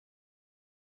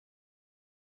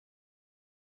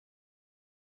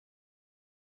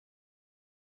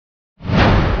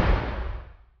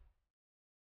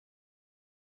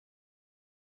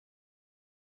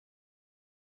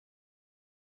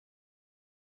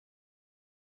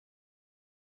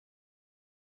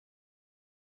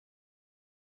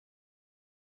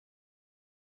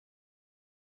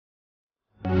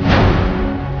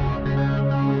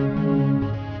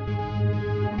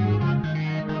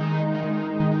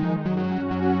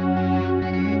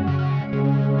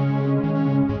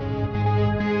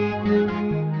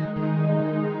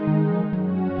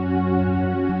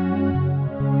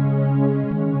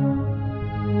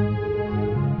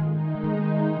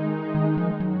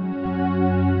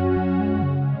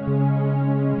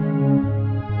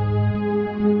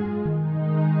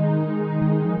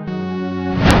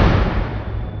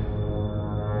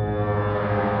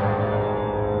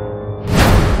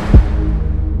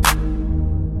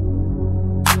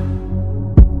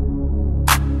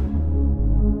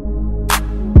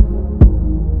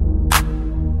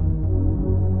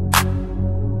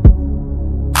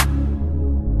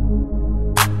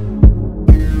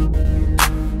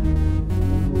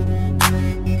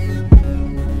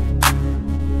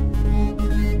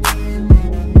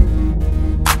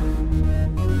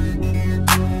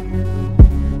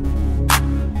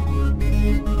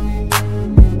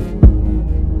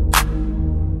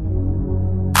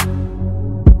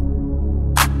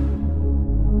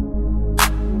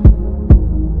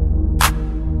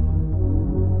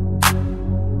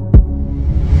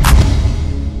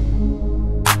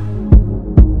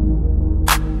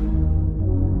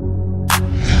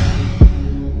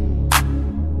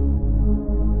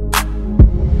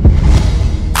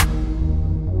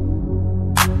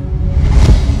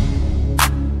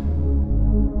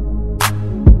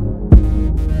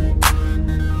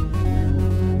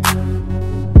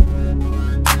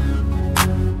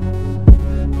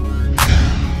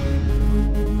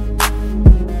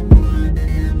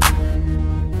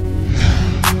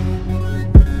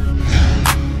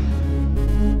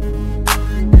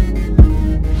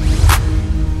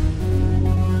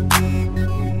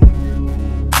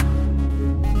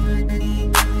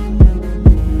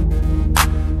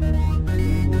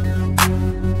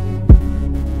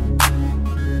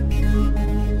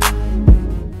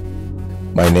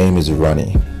My name is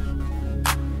Ronnie,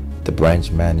 the branch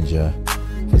manager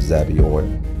for Zabi Oil.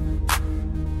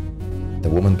 The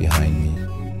woman behind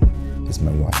me is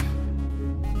my wife,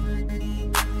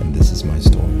 and this is my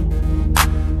story.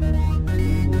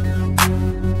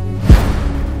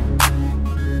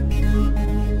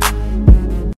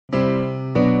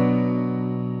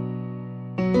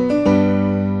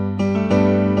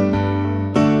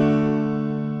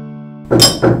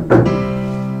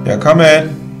 Yeah, come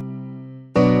in.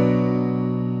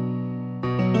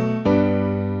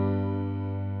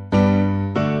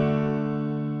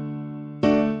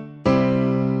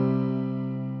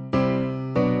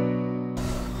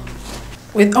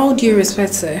 With all due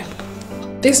respect, sir,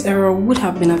 this error would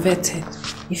have been averted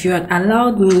if you had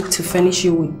allowed me to furnish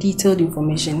you with detailed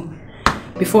information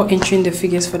before entering the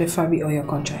figures for the Fabi Oil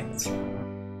contract.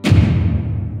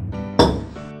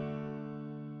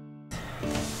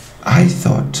 I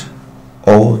thought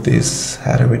all this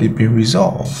had already been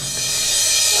resolved.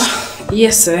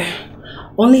 Yes, sir.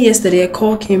 Only yesterday a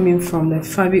call came in from the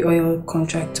Fabi Oil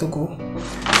contract Togo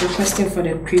requesting for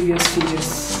the previous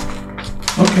figures.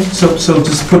 Okay, so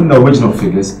just put in the original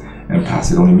figures and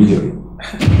pass it on immediately.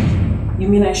 You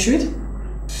mean I should?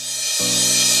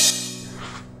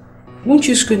 Won't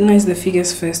you scrutinize the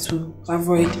figures first to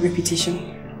avoid repetition?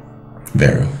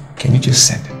 Vero, can you just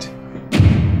send it?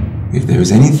 If there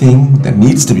is anything that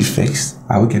needs to be fixed,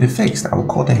 I will get it fixed. I will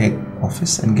call the head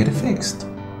office and get it fixed.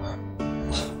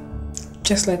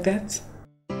 Just like that?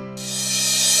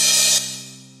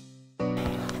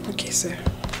 Okay, sir.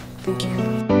 Thank you.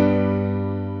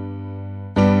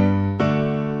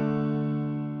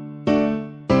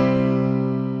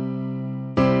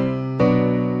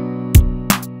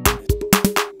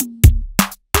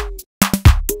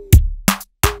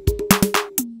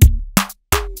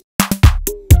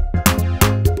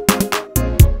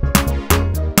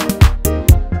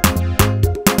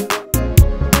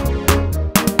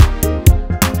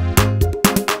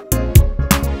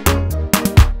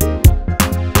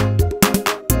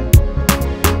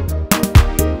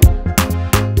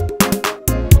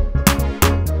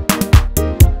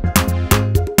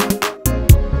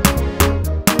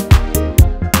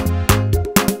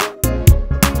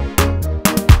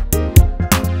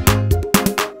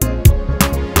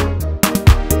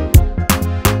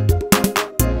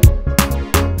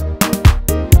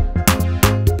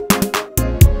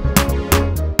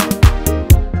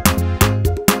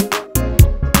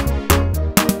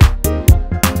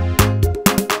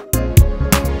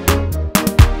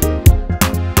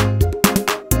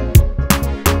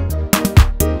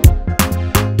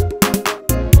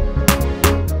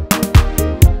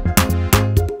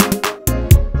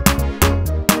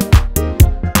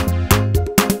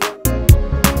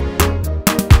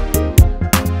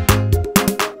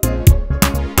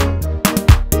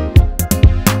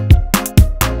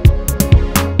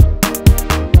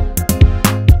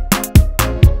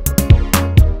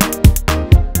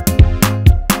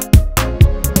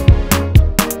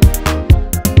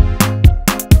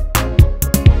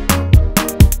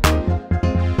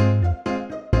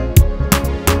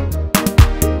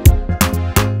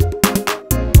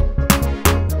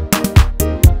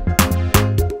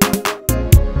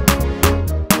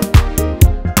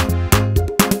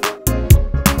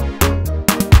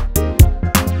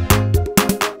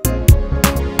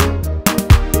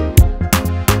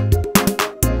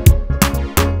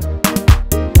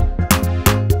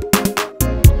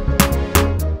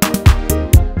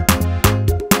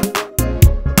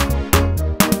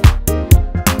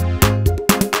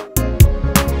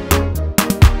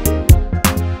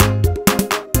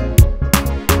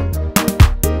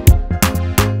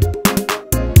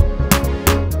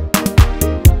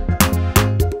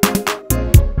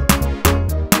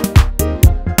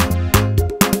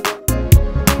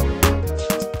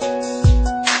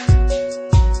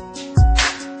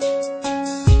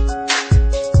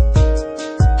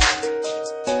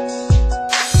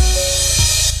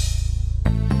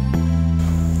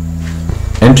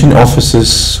 Entering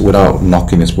offices without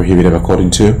knocking is prohibited according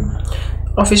to?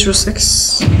 Office Rule 6.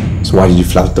 So why did you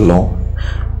flout the law?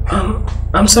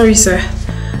 I'm sorry, sir.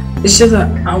 It's just that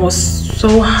I was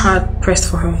so hard pressed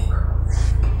for help.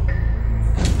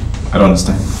 I don't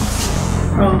understand.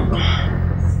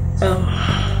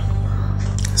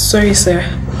 Sorry, sir.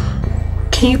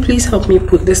 Can you please help me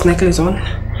put this necklace on?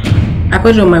 I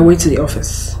put it on my way to the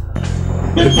office.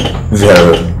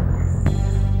 Vero,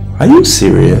 are you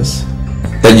serious?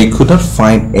 That you could not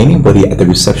find anybody at the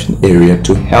reception area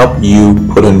to help you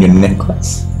put on your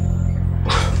necklace?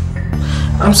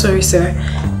 I'm sorry, sir.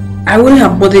 I wouldn't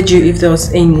have bothered you if there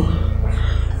was any.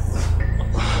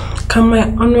 Can my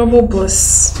honorable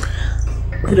boss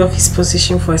put off his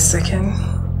position for a second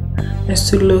and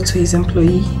stood low to his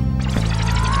employee?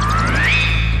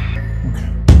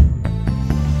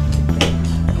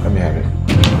 Let me have it.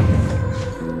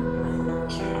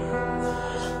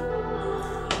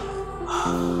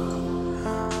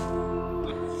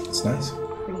 It's nice.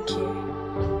 Thank you.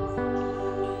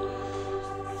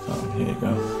 Here you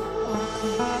go.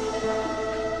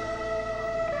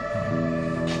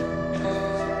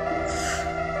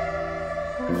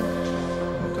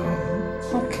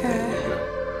 Okay.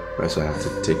 Right, so I have to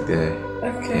take the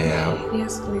hair out.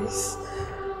 Yes, please.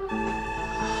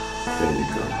 There you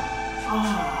go.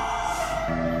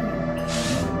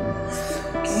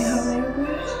 Can you help me with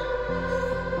it?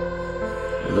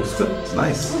 It looks good. It's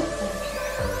nice.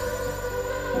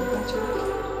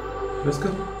 Looks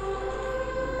good.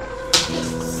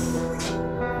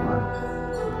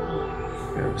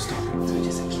 Stop it.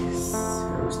 Just a kiss.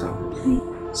 Stop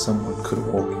it. Someone could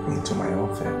walk into my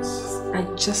office. I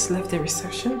just left the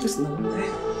reception. Just leave me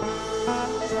there.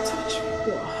 Touch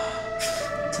me.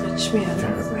 Touch me. I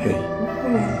love Hey.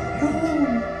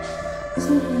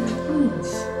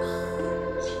 please.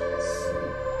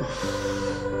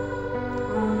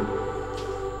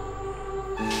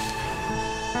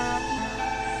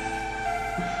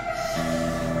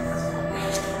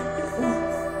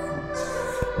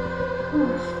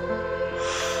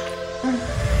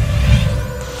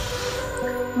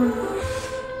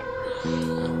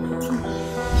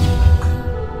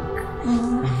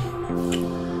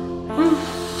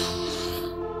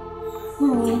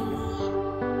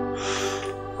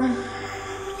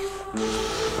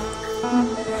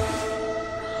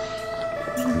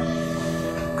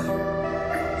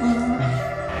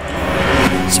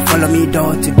 Follow me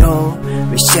door to door,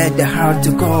 we share the heart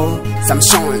to go. Some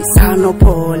showing, some no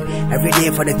pole. Every day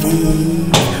for the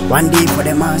thief, one day for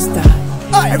the master.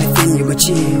 Everything you go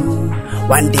chill.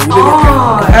 One day we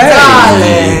will hey.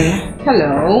 Darling.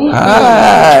 Hello.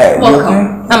 Hi.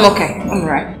 Welcome. Okay? I'm okay. I'm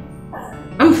alright.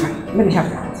 I'm fine. Let me have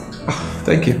that.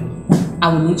 Thank you.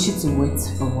 I will need you to wait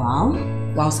for a while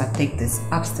whilst I take this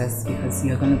upstairs because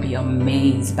you're going to be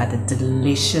amazed by the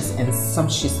delicious and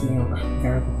sumptuous meal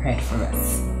very prepared for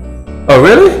us. Oh,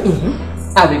 really?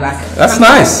 Mm-hmm. I'll be back. That's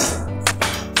nice.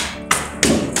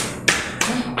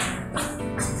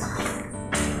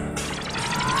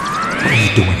 What are you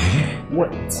doing here?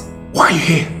 What? Why are you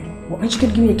here? Well, aren't you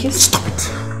going to give me a kiss? Stop it.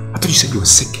 I thought you said you were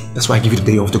sick. That's why I give you the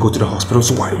day off to go to the hospital.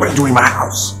 So why are you doing in my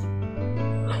house?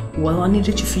 Well, I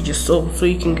needed to feed your soul so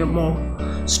you can get more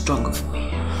stronger for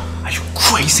me. Are you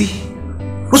crazy?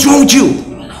 What's wrong with you?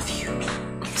 I love you.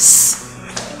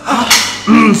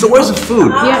 So where's the food?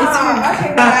 Yeah, it's fine.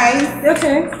 Okay, guys.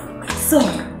 Okay. So,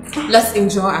 let's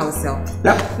enjoy ourselves.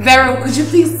 Yep. Vero, could you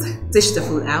please dish the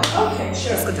food out? Okay,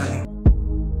 sure. Let's go, darling.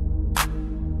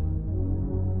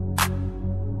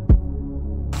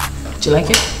 Do you like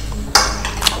it?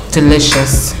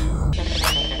 Delicious.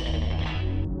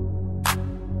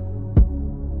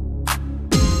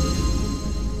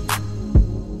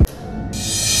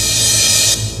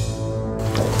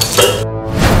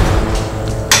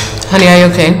 Honey, are you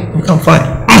okay? I'm fine.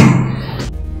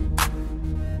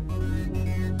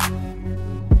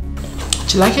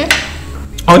 Do you like it?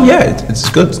 Oh yeah, it's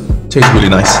good. Tastes really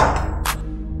nice.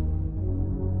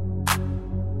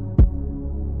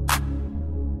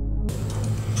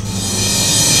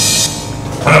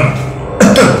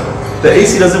 The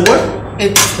AC doesn't work?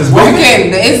 It's It's working.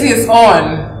 working. The AC is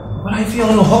on. But I feel a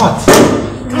little hot.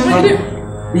 Can I do?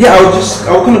 Yeah,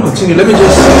 I'll kind of continue. Let me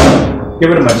just get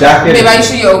rid of my jacket. Babe, are you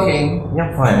sure you're okay? Yeah,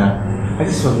 I'm fine. I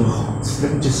just feel a little hot.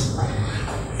 Let me just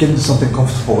get into something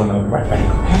comfortable and I'll be right back,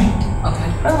 okay? Okay.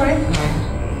 Alright.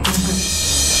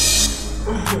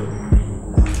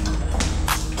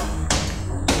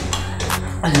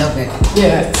 I love it.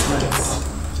 Yeah, it's nice.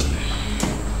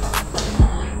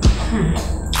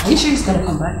 Are you sure he's gonna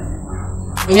come back?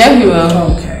 Yeah, he will.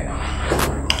 Okay.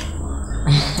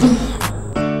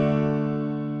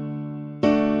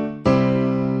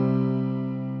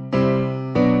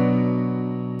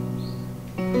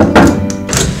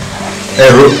 Hey,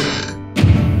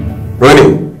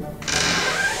 Ronnie.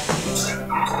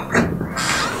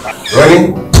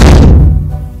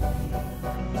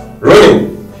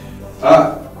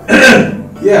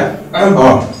 Yeah.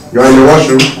 You're in the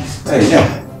washroom? Hey, yeah.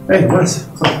 Hey, what is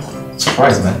it?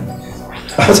 Surprise, man.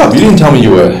 What's up? You didn't tell me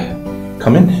you were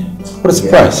coming. What a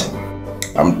surprise.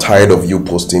 I'm tired of you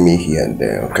posting me here and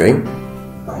there, okay?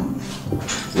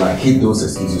 I hate those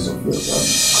excuses of yours.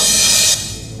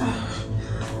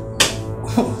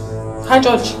 Hi,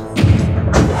 George.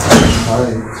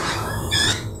 Hi.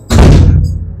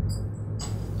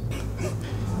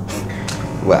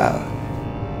 Wow.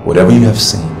 Whatever you have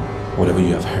seen, whatever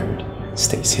you have heard,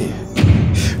 stays here.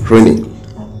 Ronnie,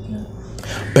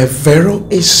 but Vero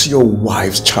is your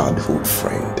wife's childhood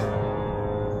friend.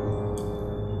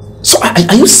 So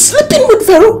are you sleeping with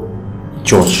Vero?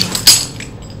 George,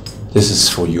 this is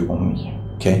for you only,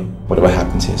 okay? Whatever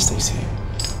happens here stays here.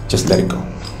 Just let it go.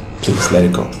 Please let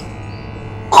it go.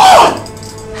 God!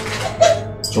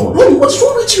 George. Ronnie, what's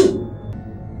wrong with you?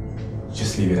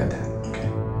 Just leave it at that, okay?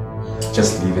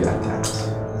 Just leave it at that.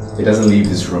 It doesn't leave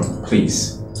this room,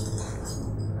 please.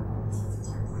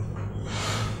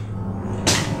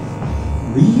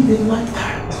 Leave it like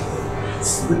that.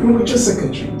 Sleeping with your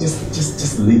secretary.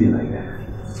 Just leave it like that.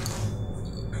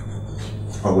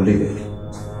 I will leave it.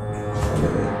 I'll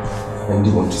leave it. When do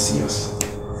you want to see us?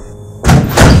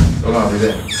 Hold on, I'll be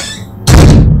there.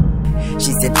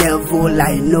 She's the devil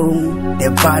I know, the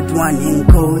bad one in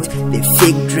coat, the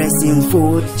fake dress in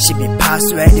food. She be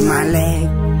password in my leg.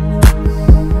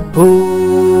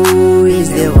 Who is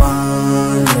the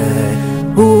one?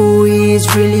 Who is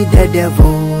really the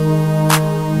devil?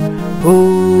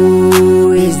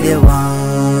 Who is the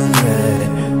one?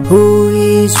 Who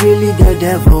is really the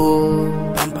devil?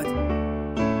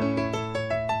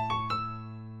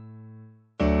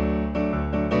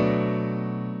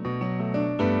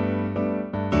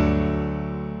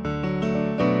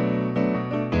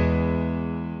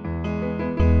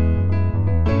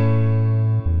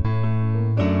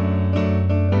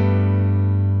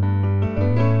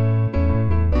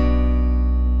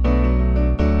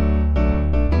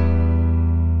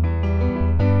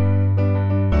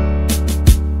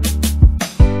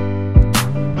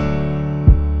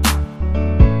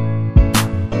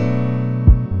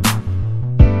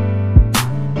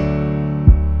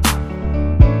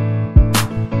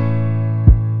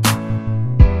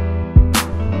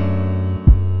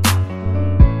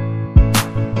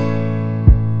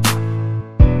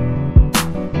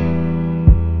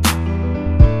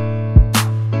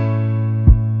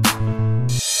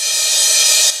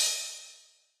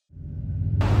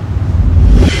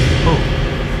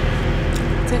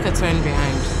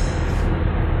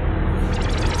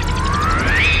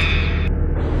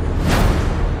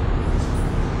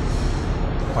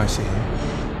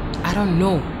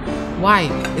 Why?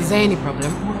 Is there any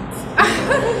problem?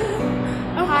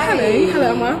 Oh, hi.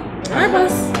 Hello, Ma. Hi,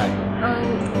 boss. Hi.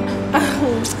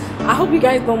 I hope you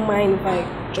guys don't mind if I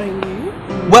join you.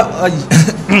 Well,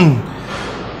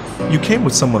 you came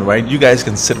with someone, right? You guys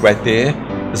can sit right there.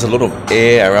 There's a lot of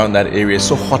air around that area. It's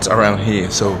so hot around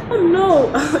here, so... Oh, no.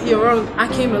 You're wrong. I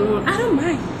came alone. I don't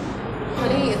mind.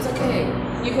 Honey, it's okay.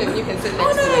 You can sit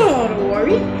next to me. No, don't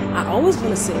worry. I always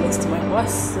want to sit next to my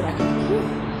boss so that I can...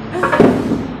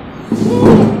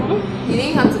 You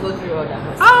didn't have to go through all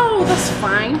that. Oh, that's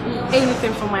fine.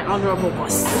 Anything for my honorable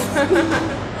boss.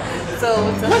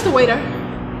 So, where's the waiter?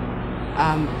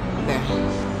 There.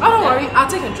 Oh, don't worry. I'll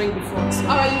take a drink before. So.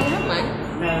 Oh, you have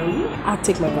mine? No. I'll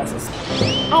take my glasses.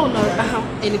 Oh, no.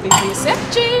 Anything for yourself,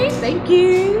 Jane. Thank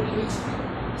you.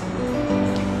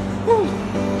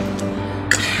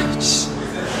 Ouch.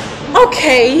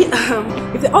 Okay.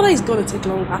 If the order is going to take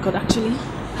long, I could actually...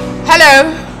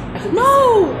 Hello.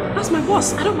 No, that's my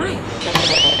boss. I don't mind.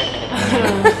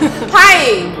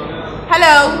 Hi.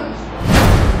 Hello.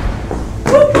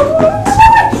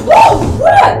 Whoa,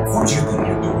 what? What do you think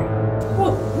you're doing?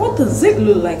 What does it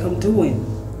look like I'm doing?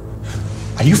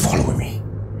 Are you following me?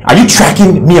 Are you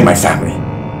tracking me and my family?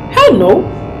 Hell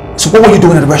no. So what were you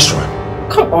doing at the restaurant?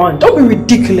 Come on, don't be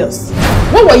ridiculous.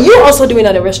 What were you also doing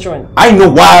at the restaurant? I know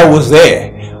why I was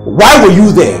there. Why were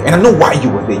you there? And I know why you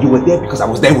were there. You were there because I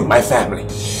was there with my family.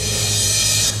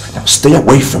 Now stay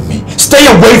away from me. Stay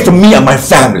away from me and my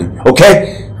family,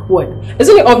 okay? What?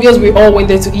 Isn't it obvious we all went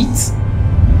there to eat?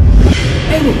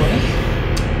 Anyway,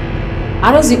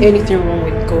 I don't see anything wrong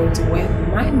with going to where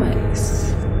my man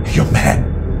is. You're mad?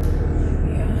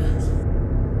 Yeah.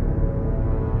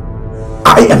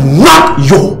 I am not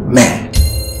your man.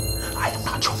 I am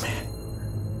not your man.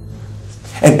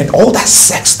 And all that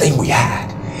sex thing we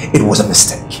had, it was a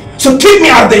mistake. So keep me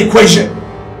out of the equation.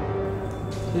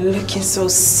 Looking so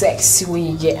sexy when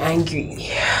you get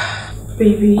angry.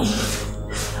 Baby,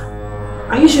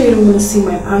 are you sure you don't want to see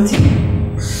my auntie?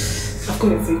 I've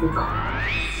got a video call.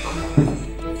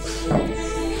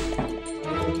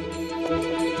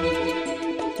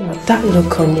 Now that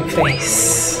look on your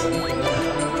face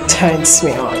turns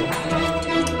me on.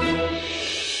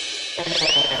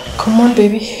 Come on,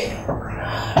 baby.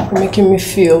 You're making me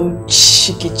feel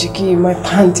cheeky in my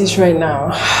panties right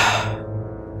now.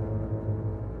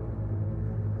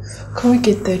 Can we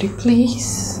get 30,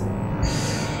 please?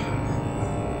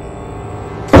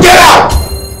 Get out!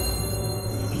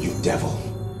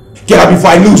 Get out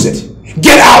before I lose it.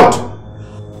 Get out!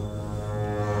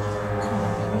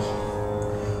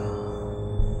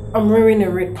 I'm wearing a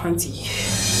red panty.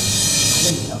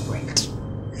 Let me not break.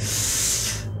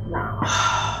 Now,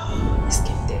 let's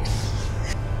get there.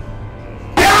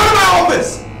 Get out of my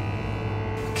office!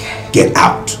 Okay. Get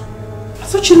out! I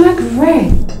thought you liked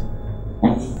red.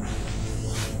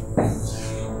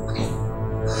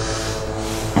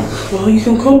 Well, you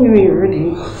can call me when you're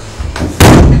ready.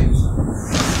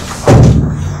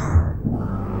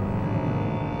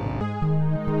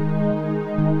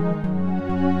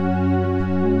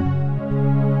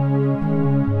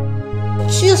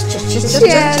 Cheers.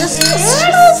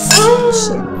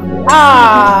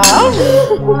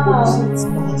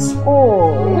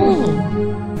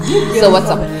 So what's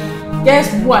up? Guess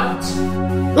what?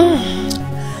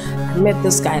 I met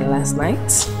this guy last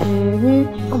night.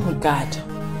 Oh my god.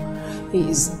 He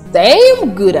is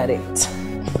damn good at it.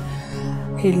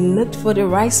 He looked for the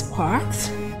rice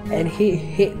part and he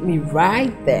hit me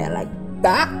right there like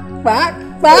that.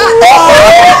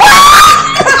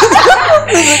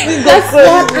 That's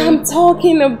what I'm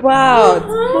talking about.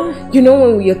 You know,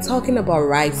 when you're talking about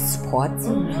rice spots,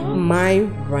 my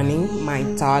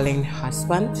darling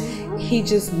husband, he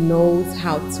just knows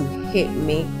how to hit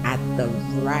me at the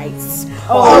rice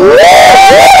spot.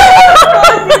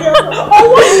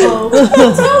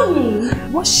 Tell me,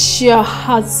 what's your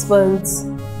husband's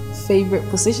favorite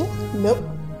position? Nope.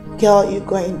 Girl, you're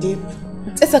going deep.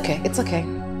 It's okay.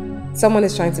 Someone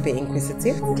is trying to be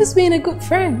inquisitive. I'm just being a good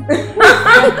friend.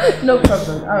 No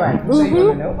problem. Alright. So you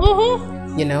want to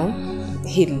know? You know,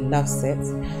 he loves it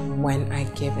when I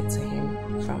give it to him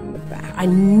from the back. I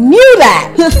knew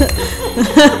that!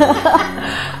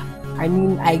 I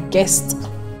mean, I guessed.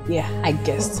 Yeah, I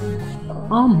guessed.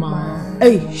 Oh my.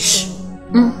 Hey, shh.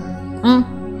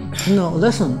 No,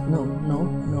 listen. No.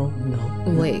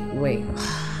 Wait.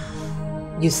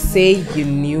 You say you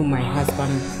knew my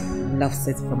husband loves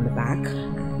it from the back?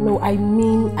 No, I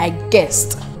mean, I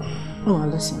guessed. Oh,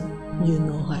 listen. You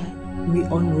know her. We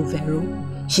all know Vero.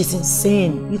 She's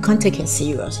insane. You can't take her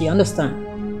serious. You understand?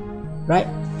 Right?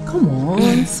 Come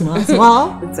on.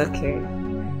 Smile. It's okay.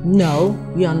 No,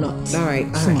 you are not.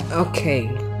 Alright. Okay.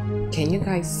 Can you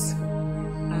guys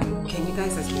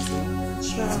excuse me?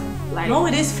 Sure. Like, no,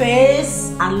 with this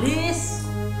face, at least.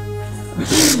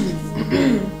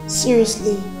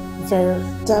 Seriously, Vera,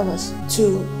 that was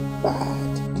too bad.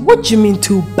 What do you mean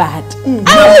too bad?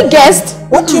 I only guessed.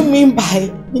 What do you mean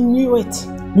by you knew it?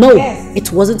 No,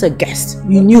 it wasn't a guess.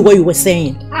 You knew what you were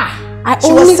saying.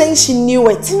 She was saying she knew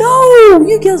it. No,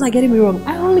 you girls are getting me wrong.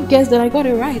 I only guessed that I got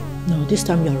it right. No, this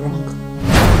time you're wrong.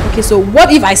 Okay, so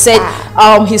what if I said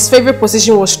his favorite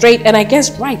position was straight and I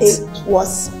guessed right? It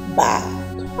was bad.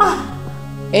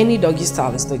 Any doggy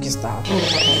style is doggy style.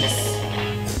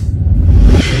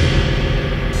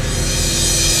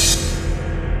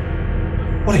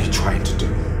 What are you trying to do?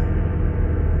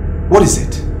 What is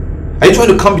it? Are you trying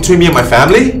to come between me and my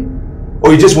family?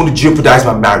 Or you just want to jeopardize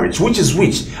my marriage? Which is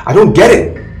which? I don't get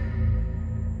it.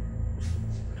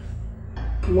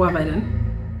 What have I done?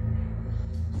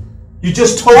 You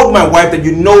just told my wife that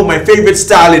you know my favorite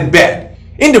style in bed.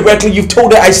 Indirectly, you've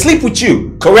told her I sleep with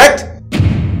you, correct?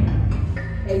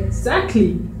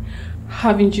 Exactly.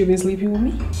 Haven't you been sleeping with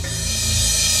me?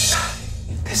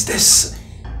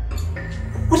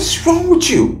 What is wrong with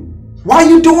you? Why are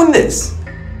you doing this?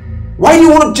 Why do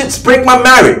you want to just break my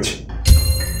marriage?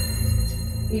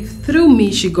 If through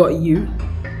me she got you,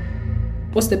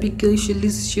 what's the big deal she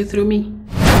loses you through me?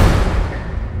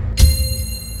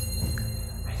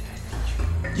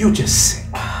 You just sick.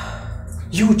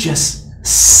 You just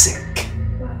sick.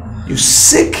 You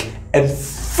sick and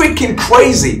freaking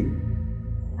crazy.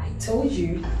 I told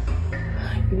you.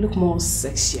 You look more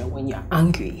sexier when you're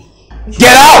angry.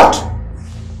 Get out!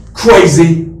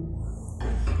 Crazy.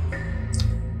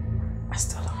 I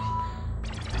still love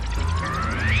you.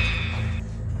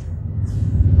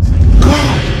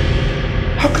 God,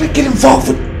 how could I get involved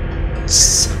with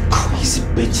some crazy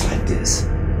bitch like this?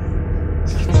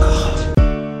 My God.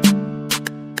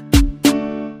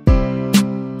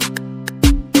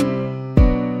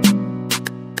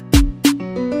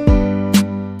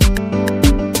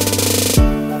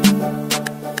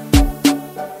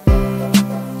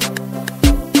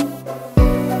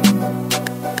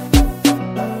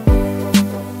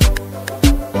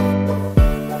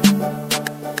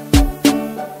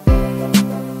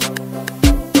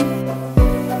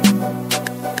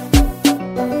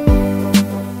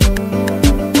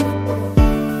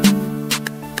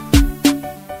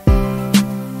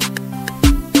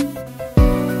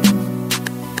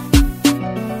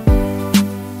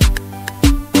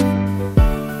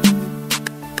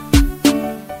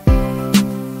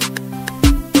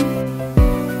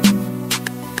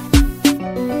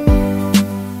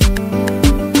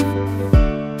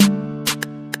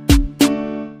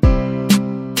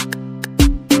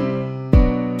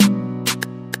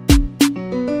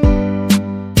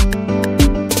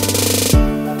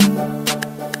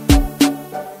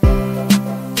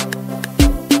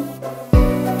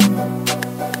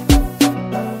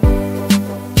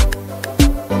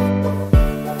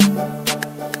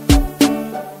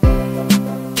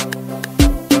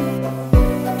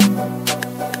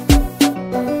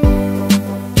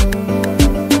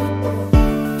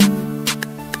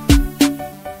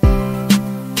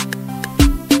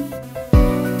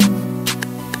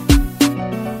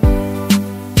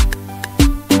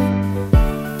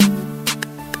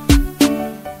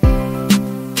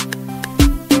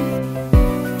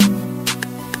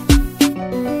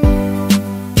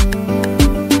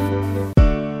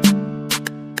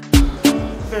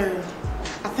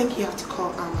 have to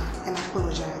call Amma and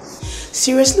apologize.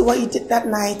 Seriously, what you did that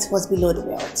night was below the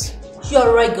belt.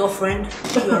 You're right, girlfriend.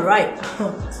 You're right.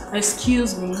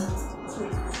 Excuse me.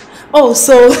 Oh,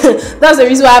 so that's the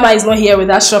reason why Amma is not here with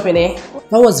that shopping, eh?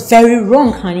 That was very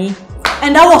wrong, honey.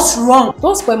 And that was wrong.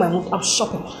 Don't spoil my mood. I'm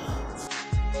shopping.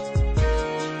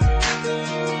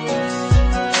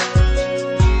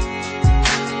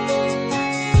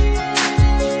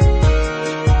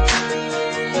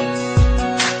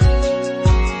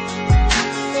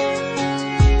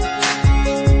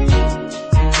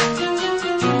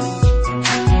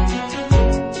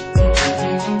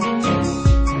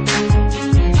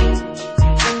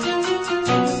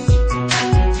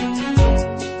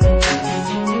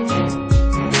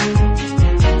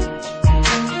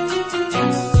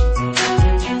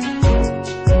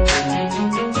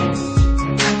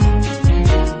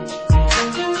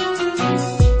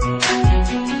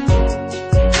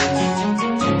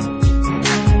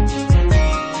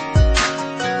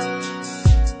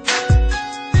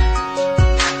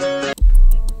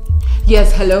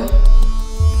 Yes, hello?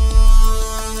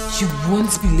 You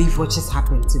won't believe what just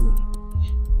happened to me.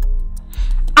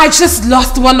 I just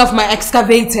lost one of my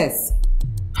excavators.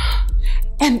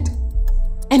 And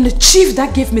the chief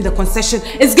that gave me the concession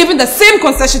is giving the same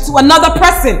concession to another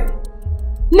person.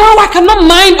 Now I cannot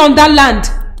mine on that land.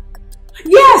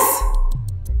 Yes!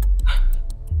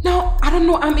 Now, I don't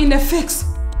know, I'm in a fix.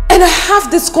 And I have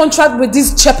this contract with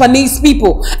these Japanese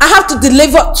people. I have to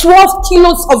deliver 12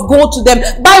 kilos of gold to them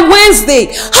by Wednesday.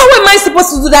 How am I supposed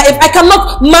to do that if I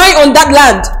cannot mine on that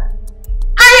land?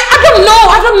 I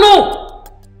don't know.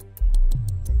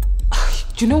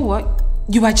 You know what?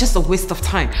 You are just a waste of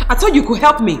time. I thought you could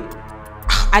help me.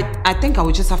 I think I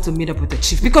will just have to meet up with the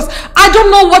chief because I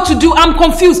don't know what to do. I'm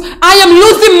confused. I am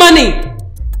losing money.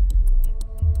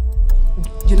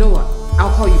 You know what?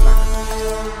 I'll call you back.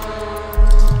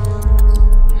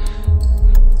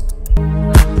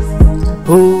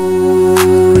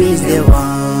 Who is the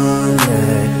one?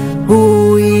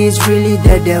 Who is really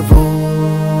the devil?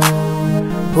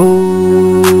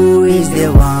 Who is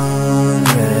the one?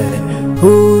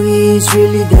 Who is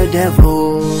really the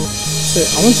devil? Sir,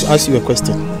 I want to ask you a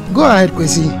question. Go ahead,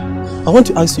 Kwesi. I want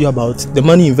to ask you about the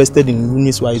money invested in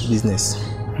Unauthorized business.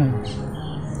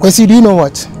 Kwesi, do you know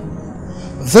what?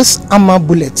 This Amma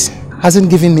bullet hasn't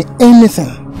given me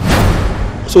anything.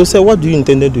 So, sir, what do you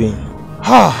intend doing?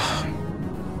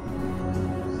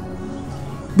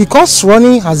 Because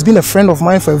Ronnie has been a friend of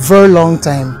mine for a very long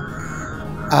time,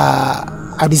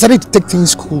 I decided to take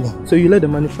things cool. So you let the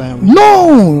money fly?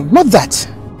 No, not that.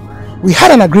 We had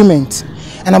an agreement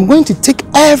and I'm going to take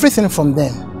everything from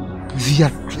them. Their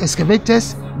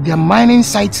excavators, their mining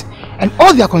sites and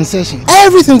all their concessions.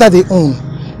 Everything that they own.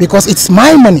 Because it's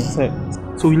my money. Sir,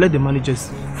 so we let the money just...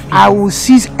 I will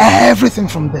seize everything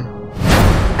from them.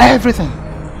 Everything.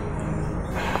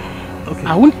 Okay.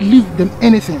 I won't leave them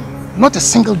anything. Not a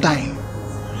single dime.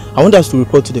 I want us to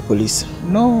report to the police.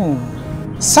 No.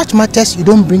 Such matters you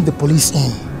don't bring the police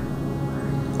in.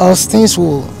 Else things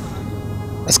will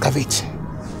excavate.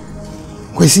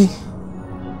 Kwesi,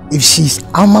 if she's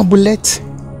Amma Bullet,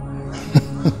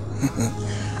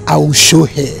 I will show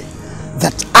her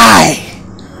that I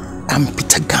am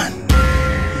Peter Gunn.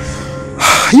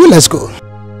 You let's go.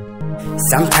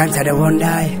 Sometimes I don't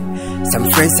wonder, some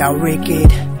friends are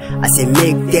wicked. I say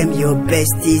make them your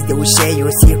besties, they will share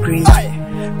your secrets.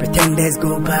 Pretenders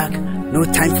go back, no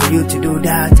time for you to do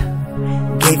that.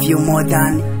 Gave you more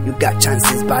than you got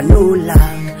chances, but no luck.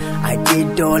 I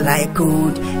did all I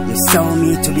could, you saw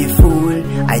me to be fool.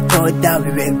 I thought that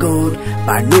we were good,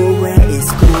 but nowhere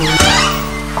is good.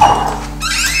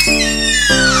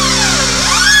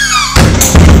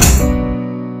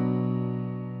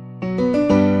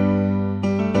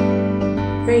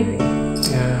 Baby.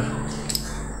 Yeah.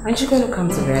 Aren't you going to come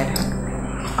to bed?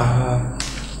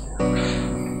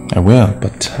 I will,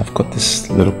 but I've got this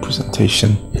little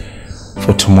presentation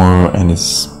for tomorrow and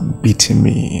it's beating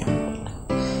me.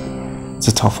 It's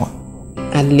a tough one.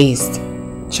 At least,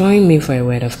 join me for a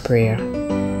word of prayer.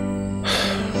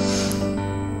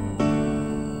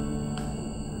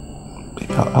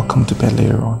 Baby, I'll come to bed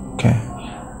later on, okay?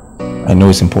 I know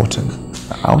it's important.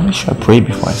 I'll make sure I pray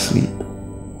before I sleep.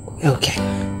 Okay,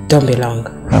 don't be long.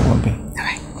 I won't be.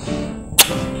 Alright,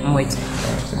 I'm waiting.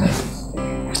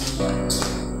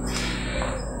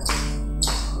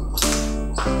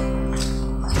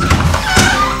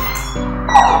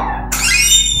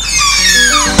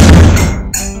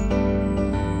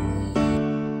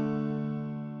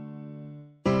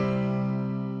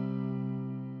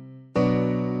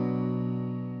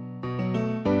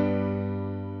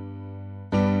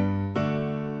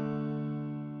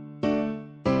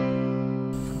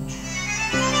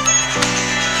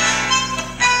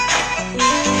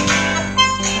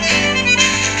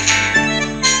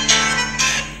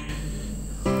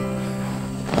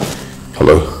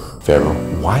 Vero,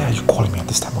 why are you calling me at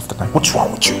this time of the night? What's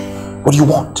wrong with you? What do you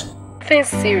want? Nothing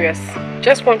serious.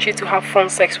 Just want you to have phone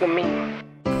sex with me.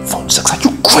 Phone sex? Are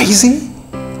you crazy?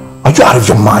 Are you out of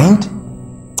your mind?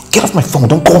 Get off my phone.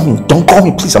 Don't call me. Don't call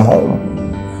me, please. I'm home.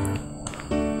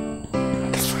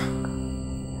 What the fuck?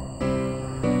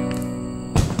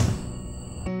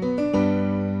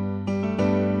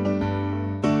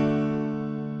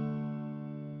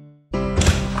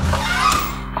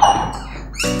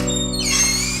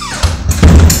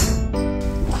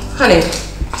 Honey.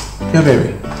 Yeah,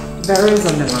 baby. Vera is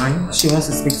on the line. She wants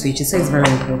to speak to you. She says it's very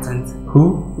important.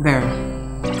 Who? Vera.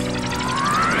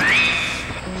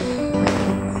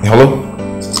 Hello?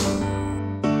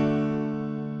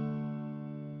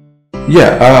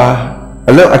 Yeah,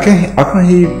 hello, I can't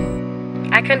hear you.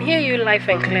 I can hear you live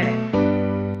and clear.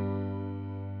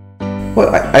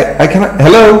 Well, I cannot,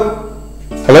 hello?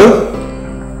 Hello?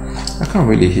 I can't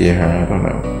really hear her, I don't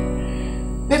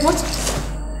know. Babe, what?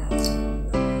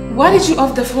 Why did you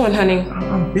off the phone, honey?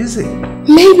 I'm busy.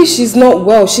 Maybe she's not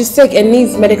well. She's sick and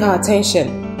needs medical attention.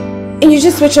 And you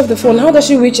just switch off the phone. How does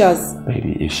she reach us?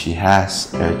 Baby, if she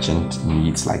has urgent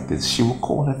needs like this, she will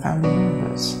call her family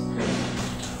members.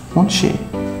 Won't she?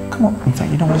 Come on, in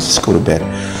fact, you know what, let's just go to bed.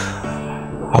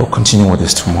 I'll continue with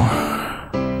this tomorrow.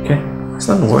 Okay? It's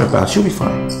nothing to worry about. She'll be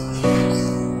fine.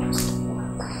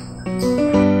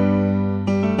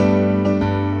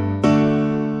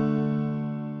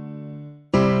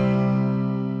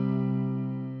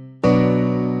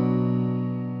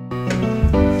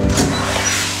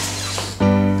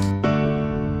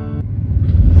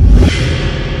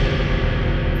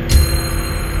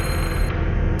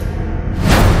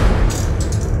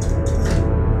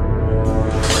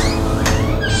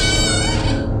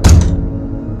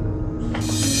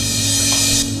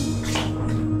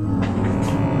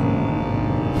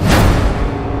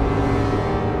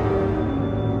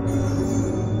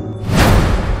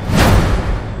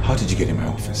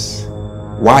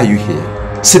 Why are you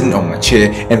here, sitting on my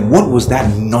chair, and what was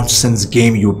that nonsense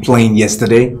game you were playing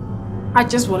yesterday? I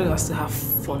just wanted us to have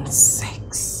phone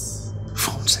sex.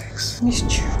 Phone sex?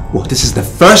 Missed you. Well, this is the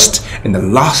first and the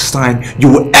last time you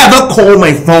will ever call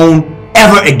my phone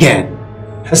ever again.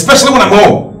 Especially when I'm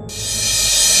home.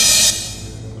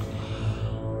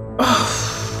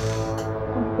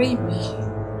 Oh, baby.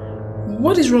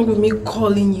 What is wrong with me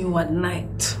calling you at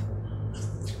night?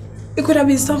 It could have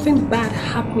been something bad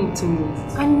happening to me.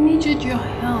 I needed your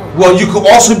help. Well, you could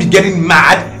also be getting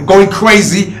mad and going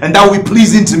crazy, and that would be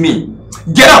pleasing to me.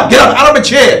 Get up, out of my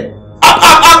chair.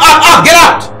 Up, get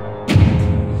out.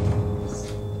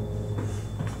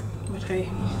 Okay.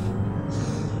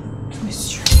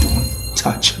 Miss you. Don't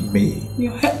touch me.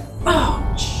 Your head.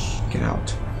 Ouch. Get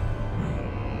out.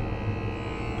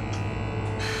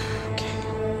 Okay.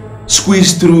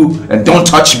 Squeeze through and don't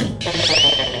touch me.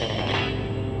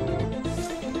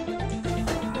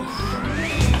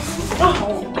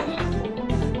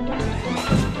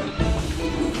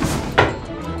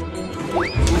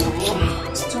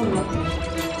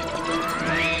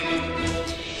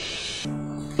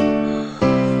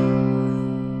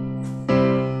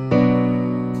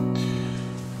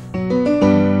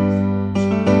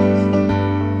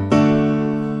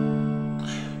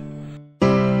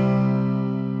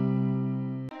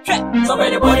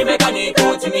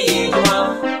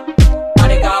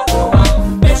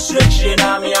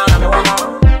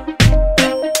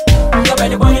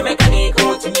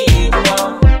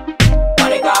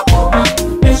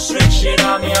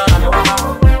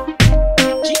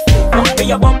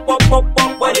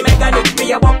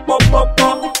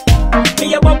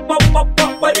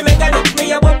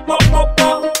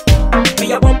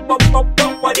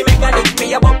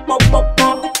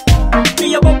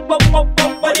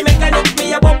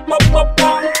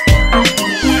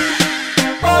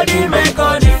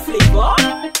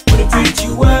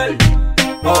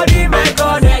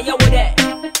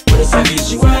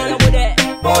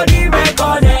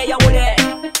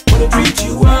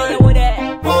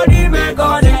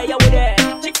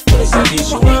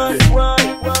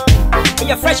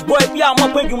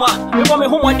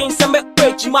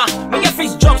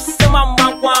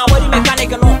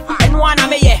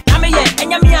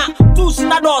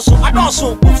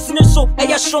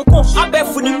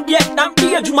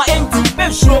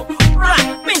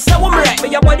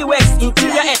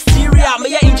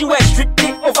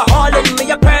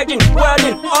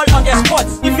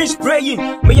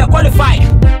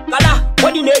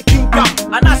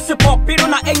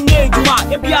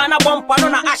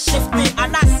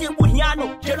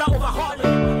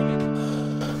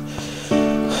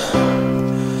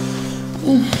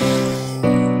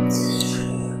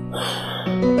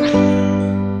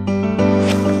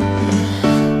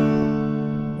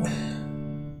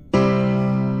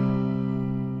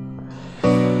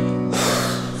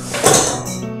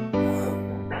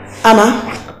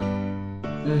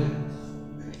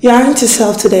 You aren't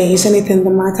yourself today. Is anything the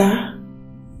matter?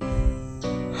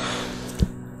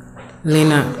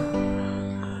 Lena,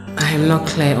 I am not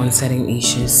clear on certain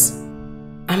issues.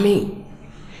 I mean,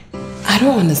 I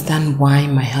don't understand why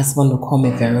my husband will call me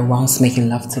Vero whilst making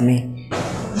love to me.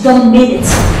 You don't mean it.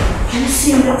 Are you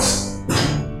serious?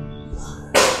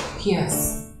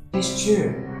 Yes, it's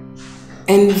true.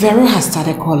 And Vero has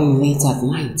started calling late at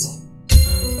night.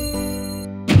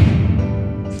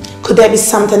 Could there be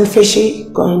something fishy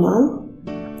going on?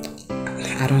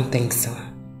 I don't think so.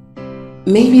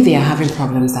 Maybe they are having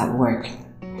problems at work.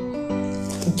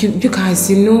 You guys,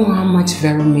 you know how much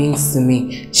Vero means to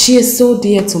me. She is so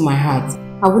dear to my heart.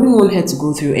 I wouldn't want her to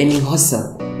go through any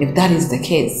hustle if that is the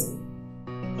case.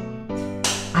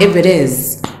 If it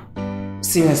is,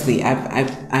 seriously,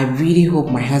 I really hope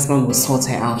my husband will sort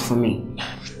her out for me.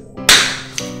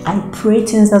 I pray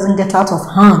things doesn't get out of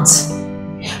hand.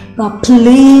 But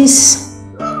please,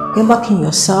 get back in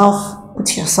yourself.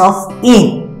 Put yourself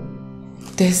in.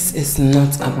 This is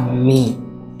not about me.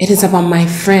 It is about my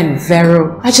friend,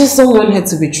 Vero. I just don't want her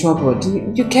to be troubled.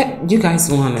 You guys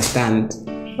won't understand.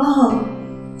 Oh.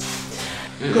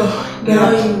 Go.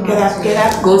 Get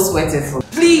up. Go sweat it for.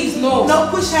 Please, no. No,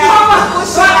 push her.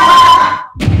 Push her.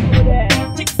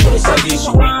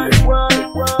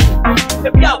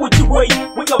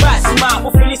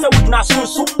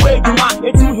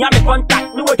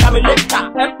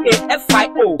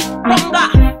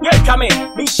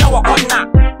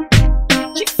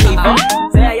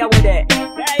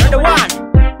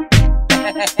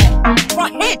 For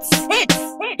hits.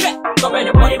 So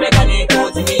anybody make a go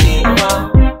to me.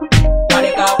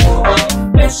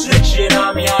 Restriction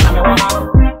on me and I'm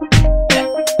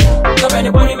so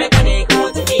anybody make a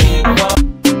go to me.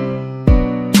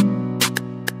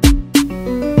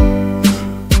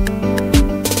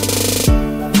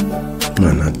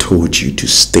 Man, I told you to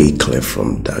stay clear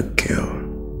from that girl.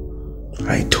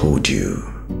 I told you.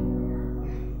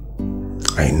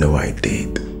 I know I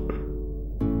did.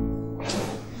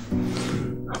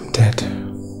 I'm dead.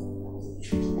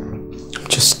 I'm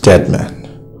just dead, man.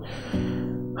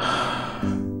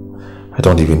 I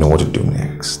don't even know what to do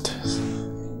next.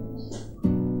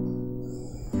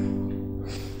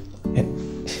 And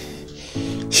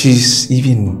she's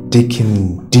even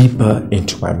digging deeper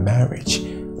into my marriage.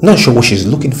 I'm not sure what she's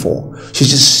looking for. She's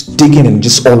just digging and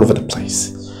just all over the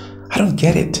place. I don't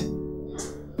get it.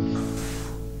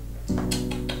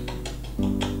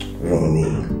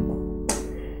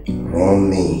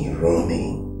 Ronnie.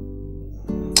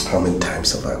 How many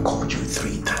times have I called you?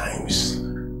 3 times.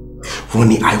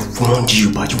 Ronnie, I warned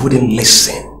you, but you wouldn't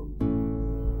listen.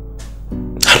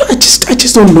 I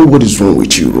just don't know what is wrong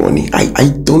with you, Ronnie. I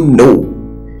don't know.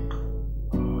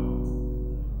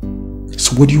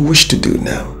 So what do you wish to do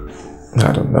now?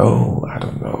 I don't know.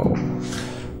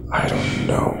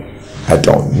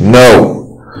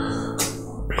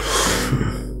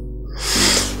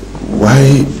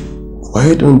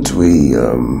 Why don't we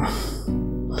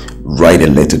write a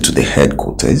letter to the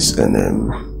headquarters and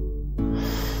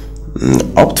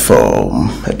opt for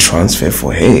a transfer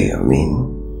for her? I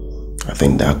mean, I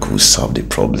think that could solve the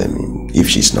problem. If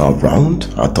she's not around,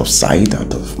 out of sight,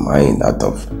 out of mind, out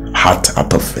of heart,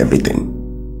 out of everything.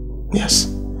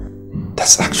 Yes.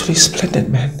 That's actually splendid,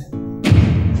 man.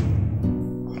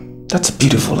 That's a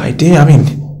beautiful idea. I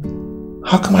mean,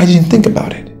 how come I didn't think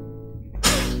about it?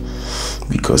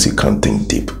 Because you can't think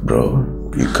deep, bro.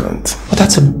 You can't. But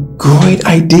that's a great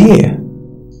idea.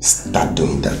 Start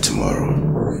doing that tomorrow.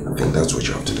 I think that's what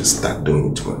you have to do. Start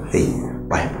doing it tomorrow. Hey,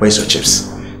 where's your chips?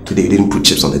 Today you didn't put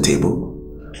chips on the table.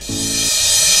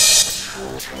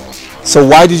 So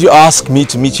why did you ask me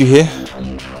to meet you here?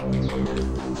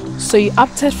 So you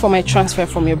opted for my transfer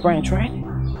from your branch, right?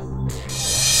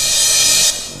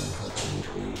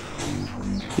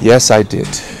 Yes, I did.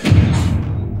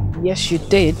 Yes, you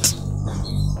did.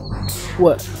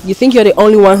 What? You think you're the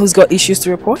only one who's got issues to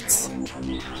report?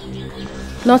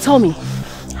 Now tell me,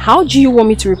 how do you want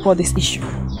me to report this issue?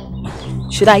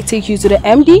 Should I take you to the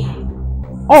MD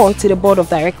or to the board of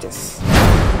directors?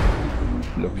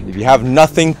 Look, if you have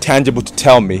nothing tangible to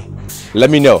tell me, let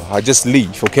me know. I'll just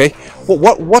leave, okay?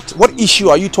 What issue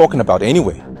are you talking about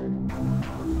anyway?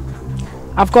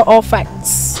 I've got all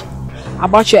facts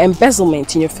about your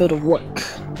embezzlement in your field of work.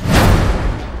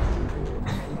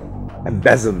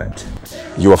 Embezzlement?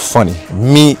 You are funny.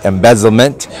 Me,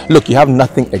 embezzlement? Look, you have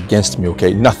nothing against me,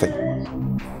 okay? Nothing.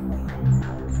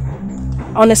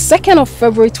 On the 2nd of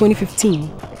February 2015,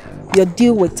 your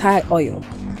deal with Thai Oil,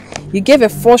 you gave a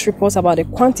false report about the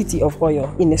quantity of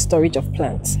oil in the storage of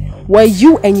plants, where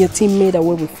you and your team made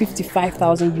away with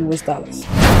 $55,000 US.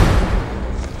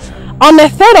 On the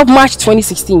 3rd of March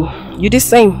 2016, you did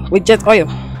same with Jet Oil.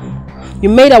 You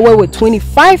made away with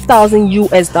 $25,000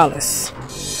 US.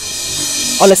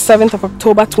 On the 7th of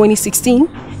October 2016,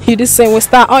 you did same with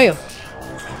Star Oil.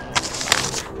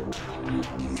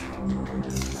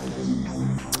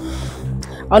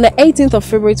 On the 18th of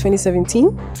February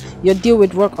 2017, your deal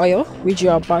with Rock Oil, which you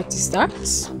are about to start.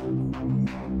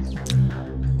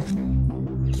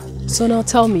 So now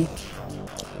tell me,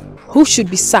 who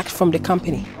should be sacked from the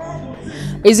company?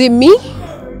 Is it me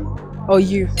or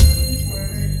you?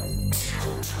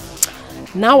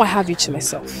 Now I have you to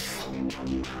myself.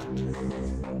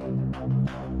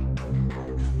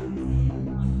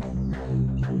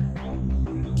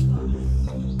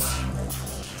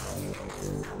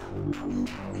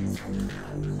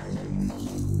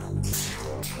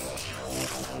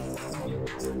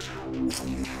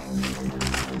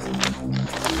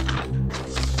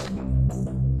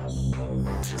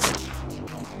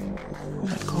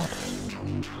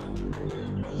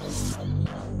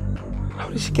 How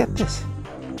did she get this?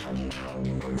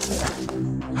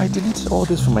 I deleted all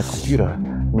this from my computer. I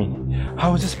mean,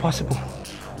 how is this possible?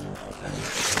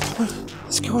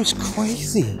 This girl is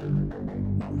crazy.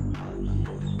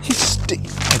 She's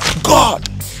my God!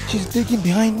 She's digging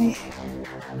behind me.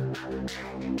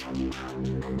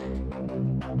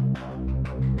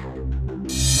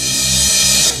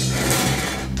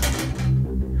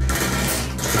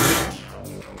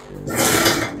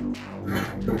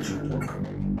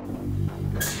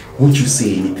 Won't you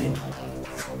say anything?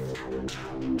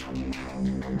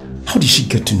 How did she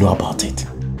get to know about it?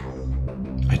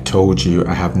 I told you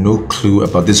I have no clue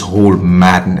about this whole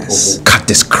madness. Oh, cut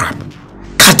this crap.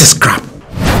 Cut this crap.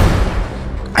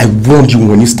 I warned you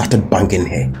when you started banging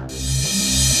her.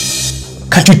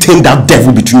 Can't you tame that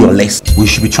devil between your legs? We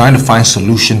should be trying to find a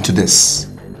solution to this.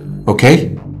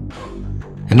 Okay?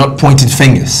 And not pointing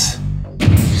fingers.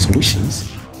 Solutions?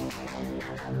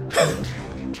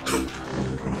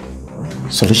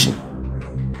 Solution?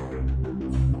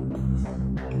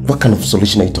 What kind of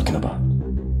solution are you talking about?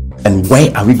 And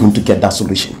where are we going to get that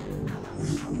solution?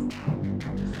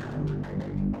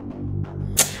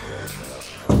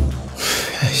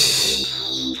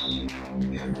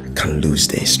 I can't lose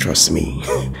this, trust me.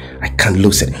 I can't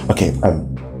lose it. Okay,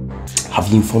 have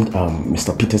you informed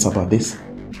Mr. Peters about this?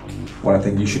 Well, I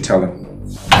think you should tell him.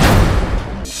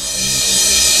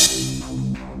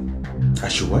 I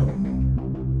should what?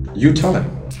 You tell him.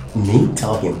 Me?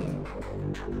 Tell him.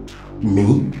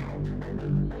 Me?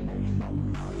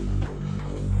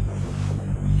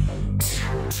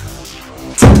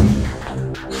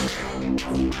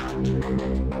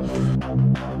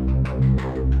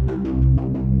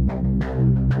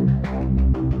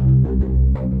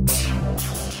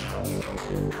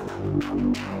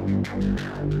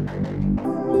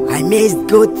 I missed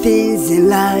good things in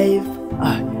life.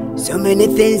 So many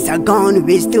things are gone,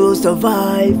 we still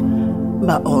survive.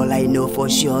 But all I know for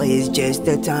sure is just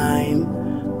the time.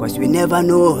 Cause we never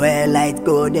know where light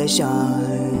go to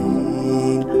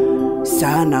shine.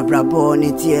 Sana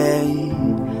braboni tie.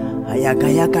 Ayaka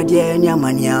yaka die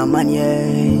nyamanya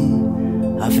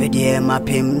manye. Afedie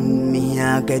mapim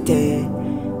miyakete.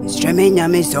 Streme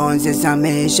nyame sonse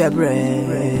same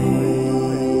shebre.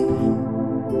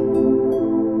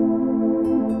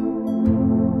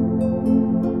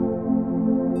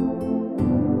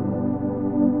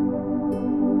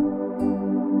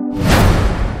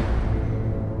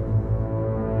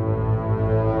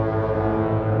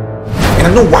 And I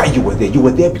know why you were there. You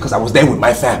were there because I was there with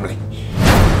my family.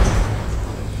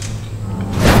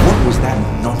 What was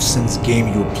that nonsense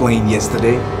game you were playing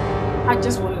yesterday? I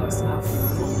just wanted us to have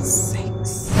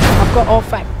sex. I've got all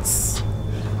facts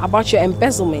about your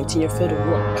embezzlement in your field of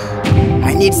work.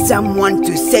 I need someone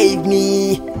to save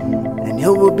me, and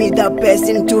who will be the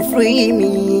person to free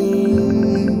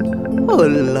me? Oh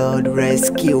Lord,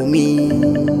 rescue me.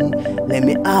 Let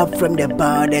me out from the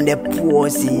bad and the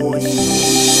pussy.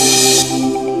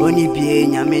 Only be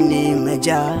nyamini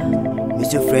meja.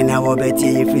 Misu friend awo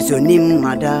beti friso nim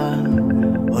mada.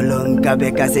 Olonga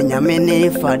beka se nyamini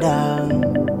fada.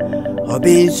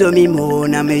 Obi so mi mo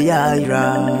na me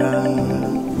yaira.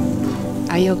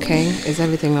 Are you okay? Is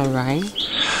everything alright?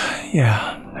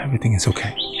 Yeah, everything is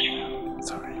okay.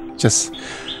 It's alright. Just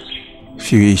a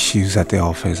few issues at the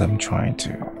office I'm trying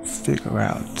to figure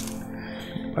out.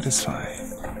 But it's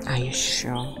fine. Are you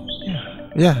sure?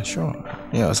 Yeah, sure.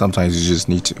 Sometimes you just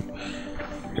need to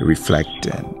reflect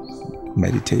and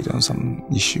meditate on some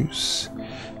issues.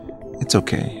 It's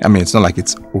okay. I mean, it's not like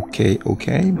it's okay,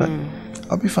 but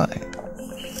I'll be fine.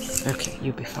 Okay,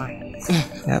 you'll be fine.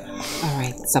 Yep.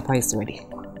 Alright, supper is ready.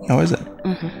 How is it?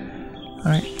 Mm-hmm.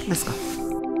 Alright. Let's go.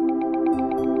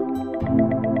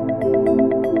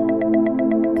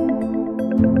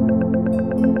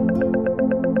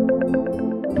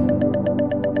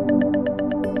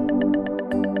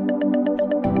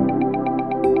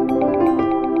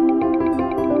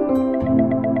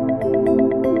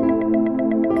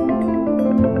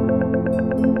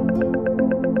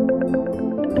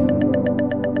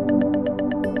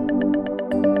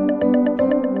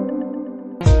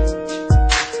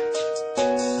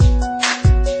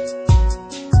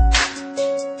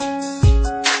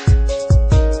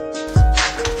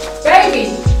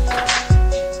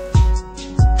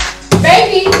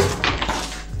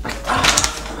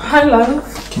 Hi,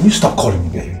 love. Can you stop calling me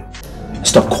baby?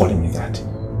 Stop calling me that.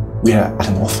 We are at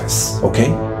an office,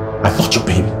 okay? I'm not your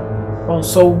baby. Oh,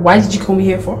 so why did you call me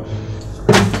here for?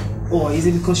 Or is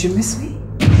it because you miss me?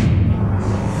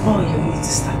 Oh, you need to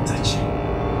start touching.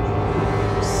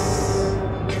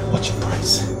 Okay, what's your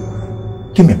price?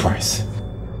 Give me a price.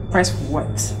 Price for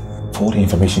what? For all the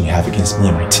information you have against me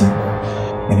and my team.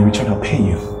 And in return, I'll pay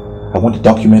you. I want the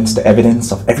documents, the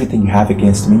evidence of everything you have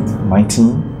against me, my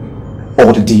team,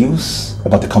 all the deals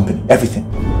about the company, everything.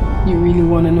 You really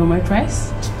want to know my price?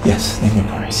 Yes, name your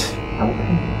price. I will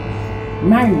pay you.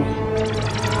 Marry me.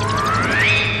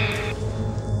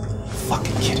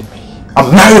 Fucking kidding me. I'm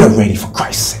married already, for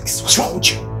Christ's sakes. What's wrong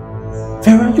with you?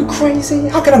 Vera, are you crazy?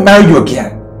 How can I marry you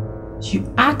again?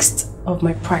 You asked of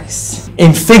my price.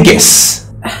 In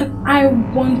figures. I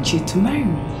want you to marry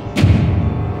me.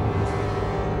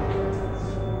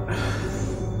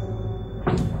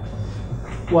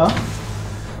 Well,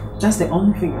 that's the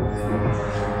only thing I'm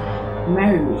doing.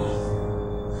 Marry me.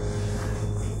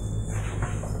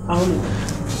 I want to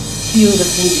feel the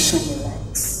thing between your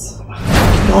legs.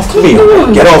 Get off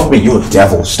me. Get off me, you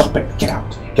devil. Stop it. Get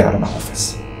out. Get out of my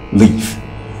office. Leave.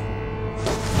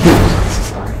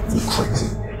 You're crazy.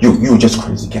 You're just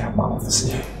crazy. Get out of my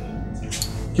office.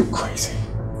 You're crazy.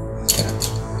 Get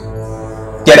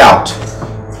out. Get out.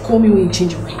 Call me when you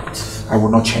change your mind. I will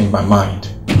not change my mind.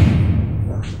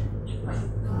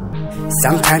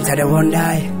 Sometimes I don't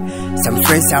wonder, some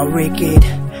friends are wicked.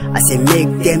 I say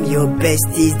make them your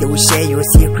besties, they will share your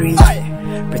secret.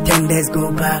 Pretenders go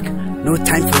back, no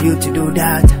time for you to do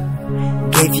that.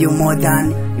 Gave you more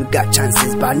than you got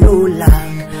chances, but no luck.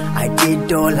 I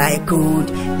did all I could,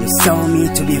 you saw me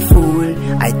to be fool.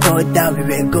 I thought that we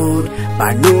were good,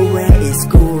 but nowhere is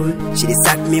cool. She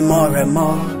distract me more and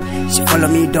more. She follow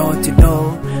me door to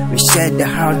door. We shared the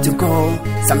heart to go.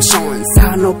 Some Sean,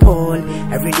 no Paul.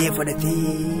 Every day for the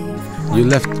thief. You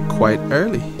left quite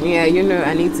early. Yeah, you know,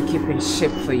 I need to keep in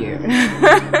shape for you.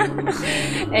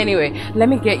 Anyway, let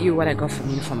me get you what I got from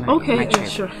you for my my trip.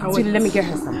 Sure. Sweetie, let me get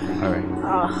her something. All right.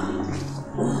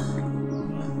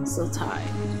 So tired.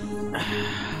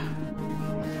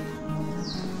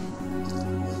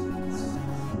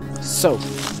 So,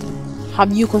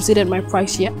 have you considered my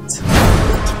price yet?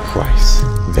 Price,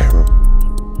 Vero?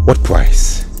 What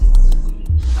price?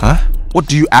 Huh? What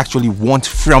do you actually want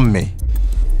from me?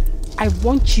 I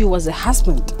want you as a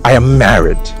husband. I am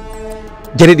married.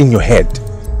 Get it in your head.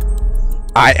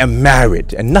 I am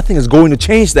married and nothing is going to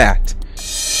change that.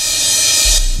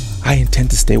 I intend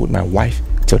to stay with my wife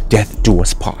till death do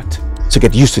us part. So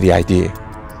get used to the idea.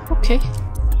 Okay.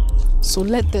 So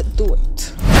let that do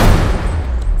it.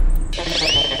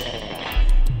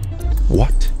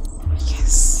 What?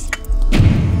 Yes.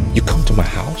 You come to my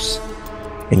house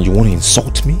and you want to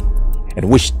insult me and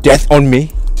wish death on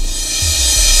me?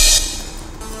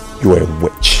 You are a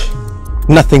witch.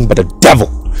 Nothing but a devil.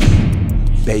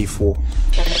 Therefore,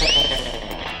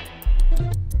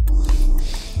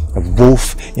 a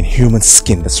wolf in human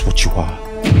skin, that's what you are.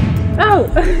 Oh,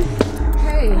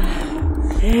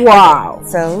 hey. Wow.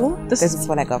 So, this is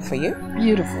what I got for you.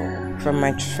 Beautiful. From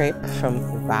my trip from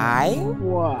Dubai.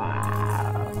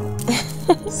 Wow.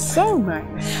 So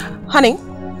nice. Honey.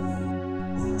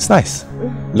 It's nice.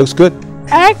 Looks good.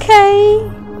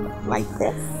 Okay. Like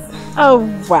this. Oh,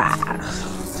 wow.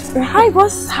 Hi,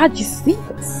 boss. How'd you see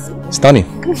this? Stunning.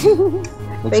 Looks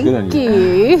Thank good on you.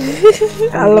 you.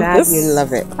 I love this. You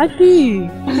love it. I do.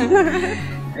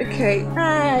 Okay.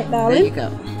 Alright, There darling. you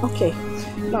go. Okay.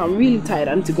 Now I'm really tired.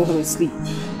 I need to go home and sleep.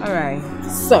 Alright.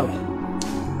 So,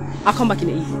 I'll come back in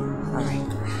the evening. Alright.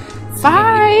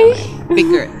 Bye. Be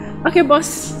good. Okay,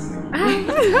 boss.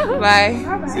 Bye.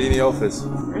 See you in the office.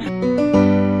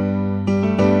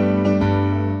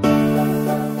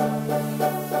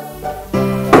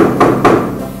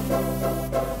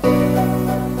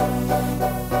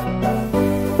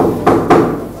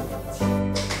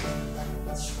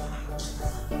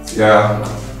 Yeah.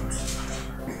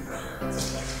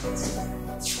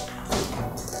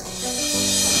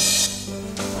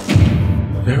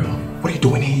 Vero, what are you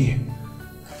doing here?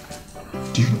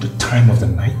 Do you know the time of the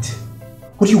night?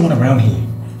 What do you want around here?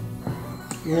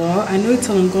 Well, I know it's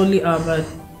an ungodly hour, but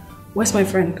where's my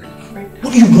friend?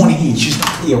 What do you want here? She's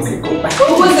not here. Okay, go back.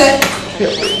 Who was it?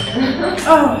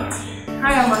 Oh,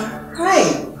 hi, Amma.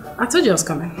 Hi. I told you I was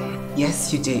coming.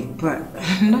 Yes, you did, but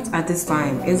not at this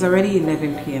time. It's already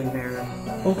 11 p.m. Vera.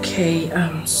 Okay,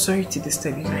 sorry to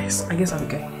disturb you guys. I guess I'll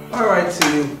go. Alright,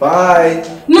 see you. Bye.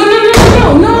 No,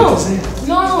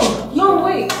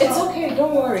 wait. It's okay.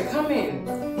 Don't worry. Come in.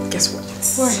 Guess what?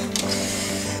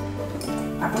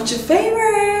 I brought your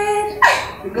favorite.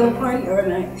 We're gonna party all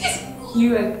night.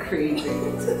 You are crazy.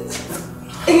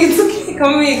 It's okay.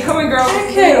 Come in, girl.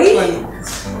 Okay.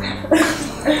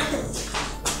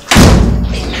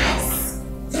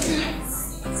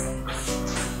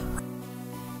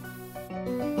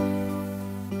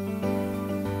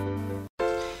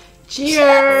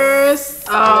 Cheers!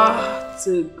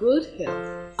 To good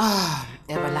health.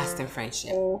 Everlasting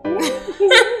friendship. God,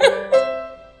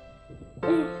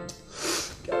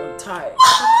 I'm tired.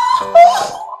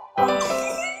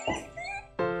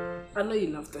 I know you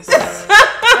love this.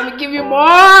 Let me give you more.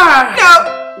 No.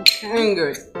 I'm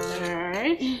good.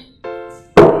 Alright.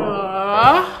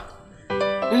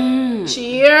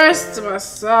 Cheers to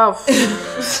myself.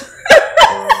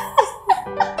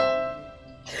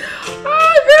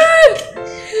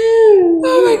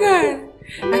 Oh my god.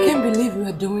 I can't believe we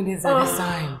are doing this at this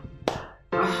time.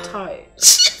 I'm tired.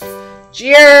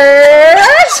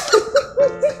 Cheers!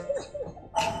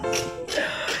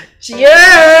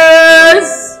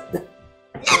 Cheers!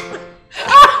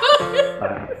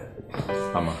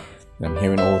 Mama, I'm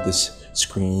hearing all this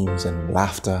screams and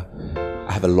laughter.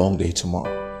 I have a long day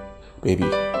tomorrow. Baby.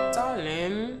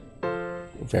 Darling.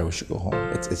 Vero should go home.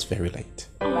 It's very late.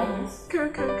 Go.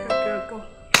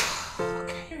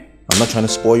 I'm not trying to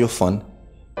spoil your fun,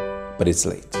 but it's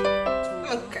late.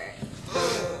 Okay.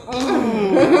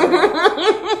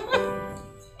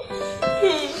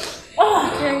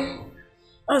 Okay.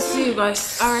 I'll see you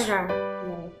guys. Alright,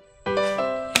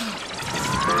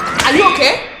 Are you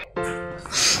okay?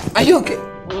 Are you okay?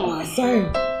 Sorry.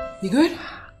 You good?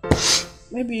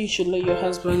 Maybe you should let your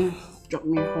husband drop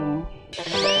me home.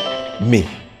 Me?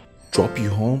 Drop you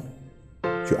home?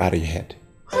 You're out of your head.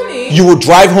 Honey. You will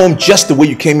drive home just the way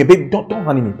you came here. Baby, don't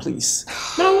honey me, please.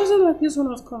 But I wasn't like this when I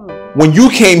was coming. When you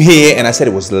came here and I said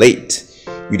it was late,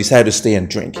 you decided to stay and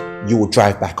drink. You will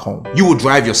drive back home. You will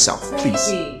drive yourself, please.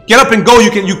 Baby. Get up and go.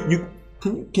 Can you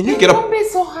get up? Don't be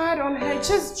so hard on her.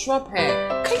 Just drop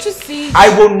her. Can't you see? I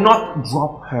will not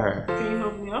drop her. Can you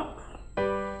help me up?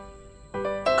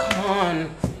 Come on.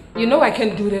 You know I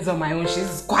can't do this on my own.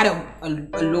 She's quite a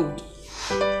load.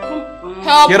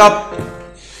 Help. Get up.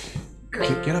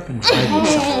 Get up and drive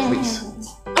yourself, please.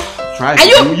 Drive. Are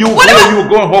you? You were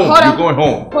going home. You're going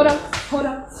home. Hold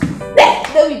on.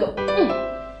 There we go.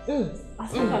 I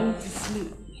think I need to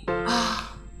sleep.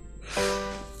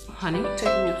 Honey,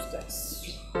 Take me upstairs.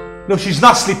 No, she's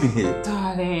not sleeping here.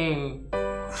 darling.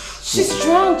 She's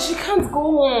drunk. She can't go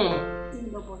home.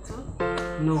 Need a bottle?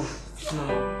 No.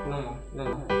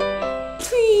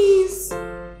 Please. You're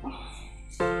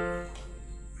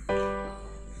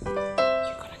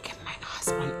gonna get my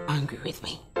husband angry with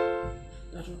me. I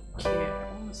don't care.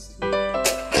 Honestly.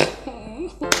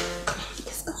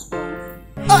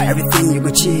 Everything you go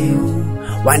chill.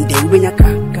 One day when you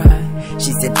kaka,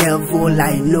 she's the devil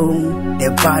I know. The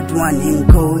bad one in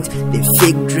coat, the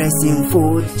fake dress in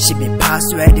fold. She be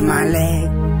password in my leg.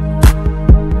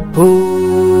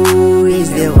 Who is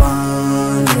the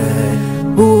one?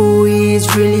 Who is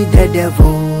really the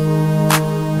devil?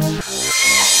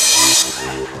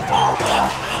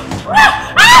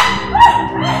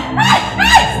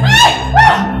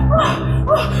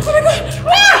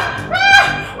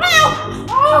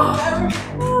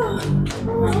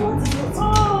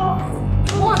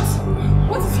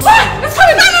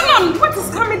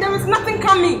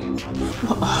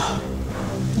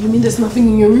 You mean there's nothing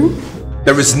in your room?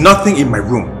 There is nothing in my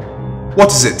room.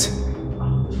 What is it?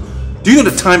 Do you know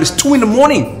the time? It's 2 in the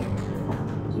morning.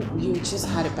 You just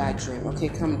had a bad dream. Okay,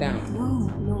 calm down. No.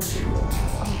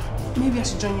 Maybe I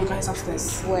should join you guys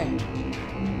upstairs. Where? On the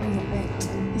bed.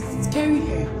 It's scary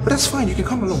here. But that's fine. You can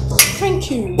come along.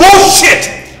 Thank you. Bullshit!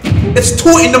 It's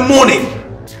 2 in the morning.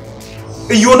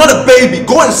 And you are not a baby.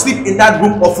 Go and sleep in that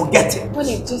room or forget it.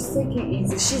 Honey, just take it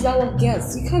easy. She's our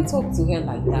guest. You can't talk to her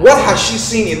like that. What has she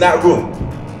seen in that room?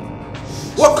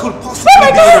 What could possibly be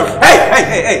in her?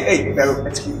 Hey, Vero,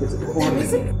 excuse me.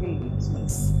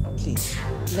 Please,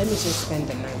 let me just spend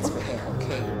the night with her,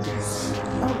 okay?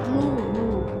 No.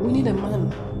 We need a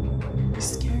man.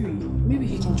 It's scary. Maybe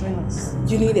he can join us.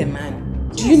 You need a man.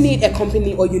 Do you need a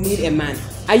company or you need a man?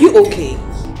 Are you okay?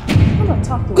 I'm not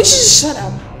talking. Could you just shut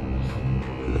up?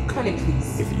 Honey,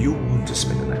 please. If you want to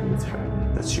spend the night with her,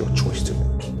 that's your choice to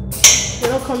make. You're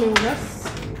not coming with us?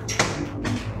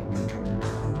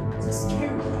 It's scary.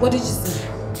 What did you say?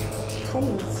 Come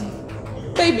and see.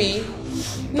 Baby,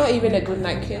 not even a good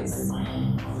night kiss. No,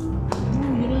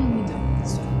 you don't need that.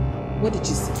 What did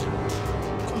you say?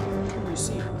 Come you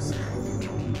see us.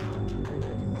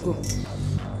 Go.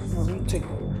 No, take it.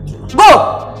 Go!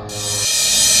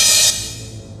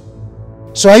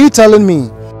 So are you telling me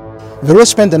Vero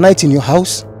spent the night in your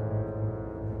house?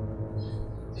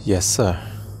 Yes, sir.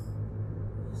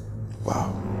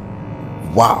 Wow.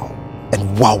 Wow.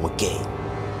 And wow again.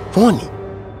 Ronnie,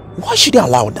 why should I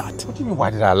allow that? What do you mean, why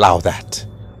did I allow that?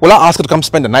 Will I ask her to come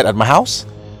spend the night at my house?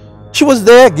 She was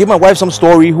there, give my wife some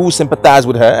story, who sympathized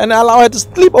with her, and I allow her to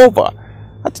sleep over.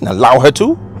 I didn't allow her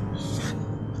to.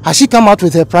 Has she come out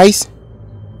with her price?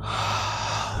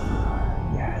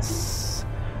 Yes.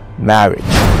 Marriage.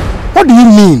 What do you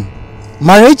mean?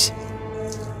 Marriage?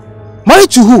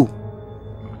 Married to who?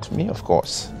 To me, of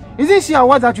course. Isn't she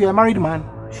aware that you're a married man?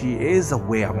 She is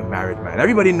aware I'm a married man.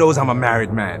 Everybody knows I'm a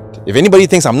married man. If anybody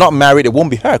thinks I'm not married, it won't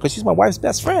be her, because she's my wife's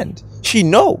best friend. She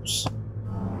knows.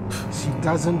 She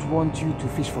doesn't want you to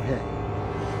fish for her.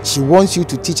 She wants you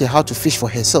to teach her how to fish for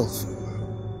herself.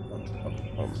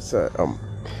 Sir,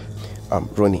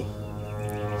 Ronnie,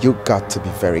 you got to be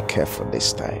very careful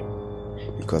this time,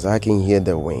 because I can hear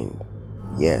the wind.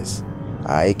 Yes,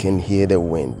 I can hear the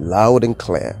wind loud and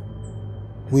clear.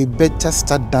 We better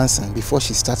start dancing before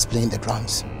she starts playing the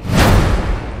drums.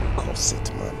 Curse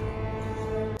it, man.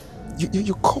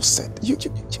 You curse it. You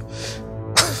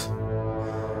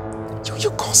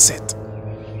curse it.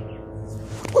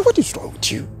 What is wrong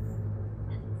with you?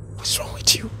 What's wrong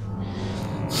with you?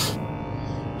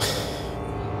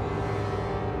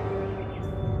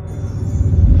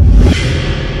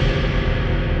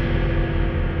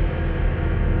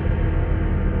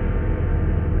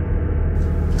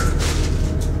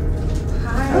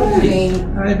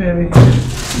 Hi, baby.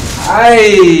 Hi.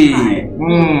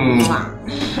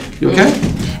 You okay?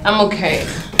 I'm okay.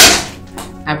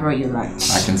 I brought you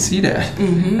lunch. I can see that.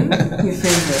 Your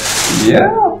favorite.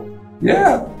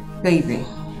 Yeah. Baby,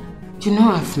 you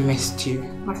know I've missed you.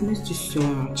 I've missed you so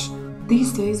much.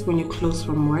 These days when you're close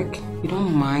from work, you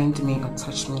don't mind me or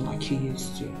touch me like you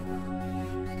used to.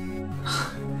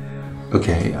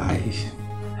 Okay, I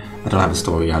don't have a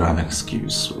story, I don't have an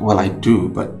excuse. Well, I do,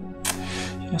 but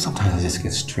sometimes I just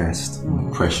get stressed,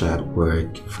 pressure at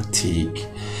work, fatigue.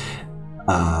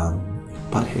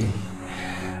 But hey,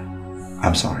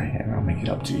 I'm sorry, and I'll make it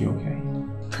up to you, okay?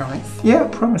 Promise? Yeah,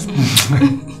 promise.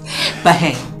 But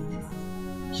hey,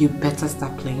 you better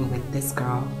stop playing with this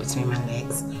girl between my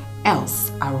legs,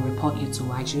 else I will report you to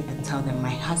YG and tell them my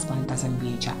husband doesn't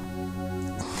be a job.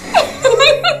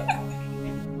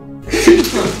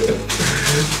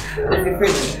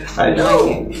 I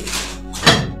know.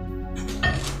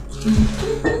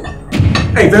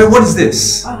 Hey, Vera, what is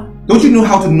this? Don't you know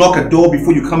how to knock a door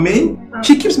before you come in?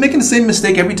 She keeps making the same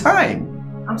mistake every time.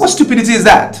 What stupidity is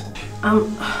that?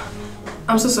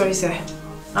 I'm so sorry, sir.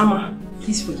 Amma,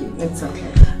 please forgive me. It's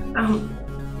okay.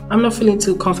 I'm not feeling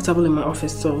too comfortable in my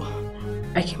office, so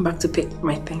I came back to pick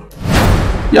my thing.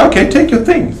 Yeah, okay, take your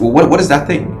thing. Well, what is that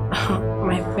thing?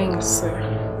 My thing, sir.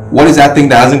 What is that thing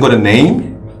that hasn't got a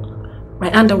name?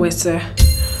 My underwear, sir.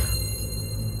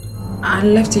 I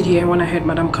left it here when I heard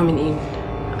Madam coming in.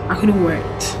 I couldn't wear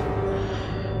it.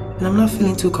 And I'm not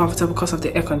feeling too comfortable because of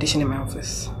the air conditioning in my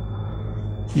office.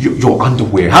 Your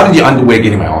underwear? How did your underwear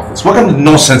get in my office? What kind of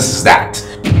nonsense is that?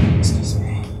 Excuse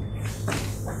me.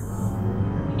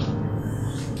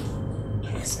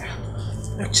 Yes, sir.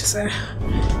 Actually, sir,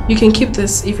 you can keep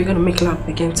this if you're going to make love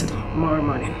again tomorrow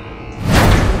morning.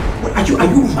 What, are you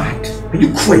mad? Are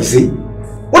you crazy?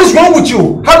 What is wrong with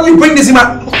you? How do you bring this in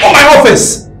my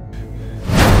office?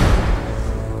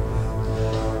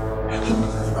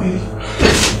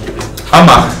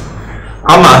 Amma!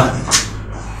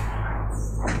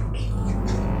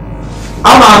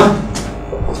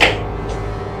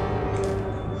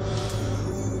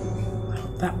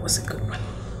 That was a good one.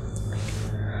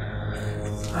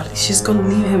 At least she's gonna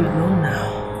leave him alone now.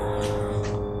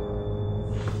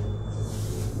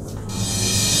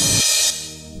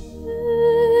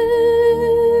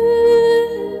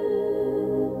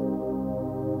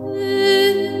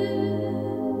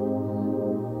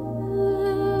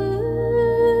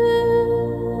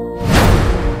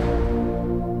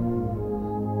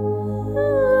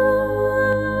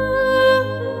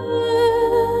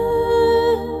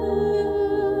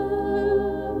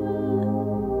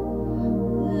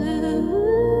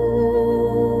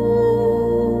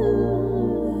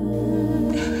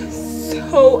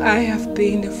 I have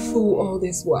been a fool all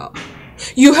this while.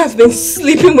 You have been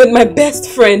sleeping with my best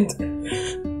friend.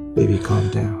 Baby, calm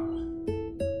down.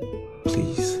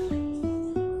 Please.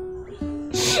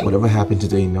 Whatever happened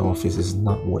today in the office is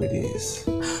not what it is.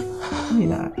 I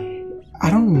mean, I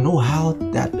don't know how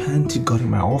that panty got in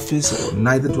my office, or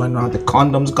neither do I know how the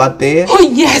condoms got there. Oh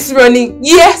yes, Ronnie.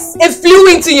 Yes, it flew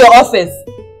into your office.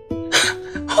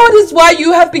 That is why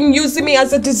you have been using me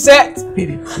as a dessert.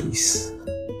 Baby, please.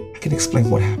 I can explain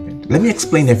what happened. Let me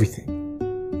explain everything.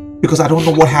 Because I don't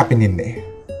know what happened in there.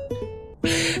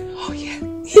 Oh yeah.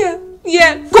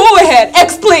 Go ahead.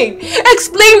 Explain.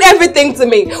 Explain everything to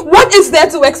me. What is there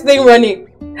to explain, Ronnie?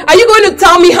 Are you going to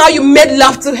tell me how you made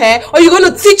love to her? Or are you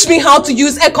going to teach me how to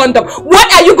use a condom?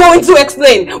 What are you going to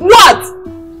explain? What?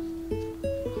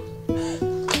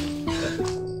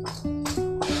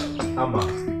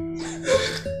 Amma.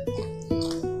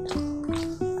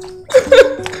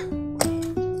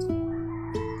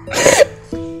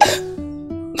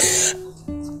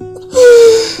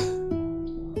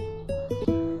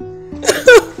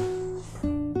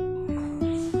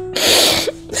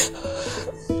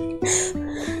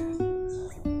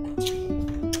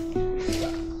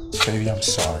 Baby, I'm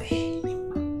sorry.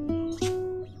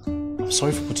 I'm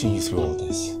sorry for putting you through all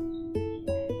this.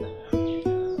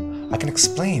 I can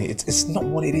explain it. It's not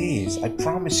what it is. I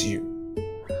promise you.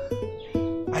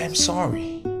 I am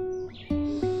sorry.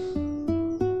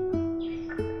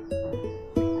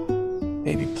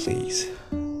 Baby, please.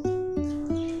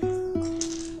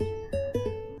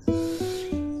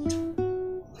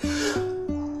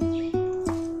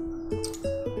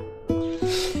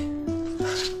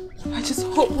 I just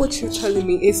hope what you're telling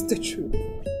me is the truth.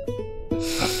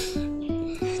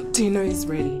 Dinner is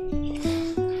ready.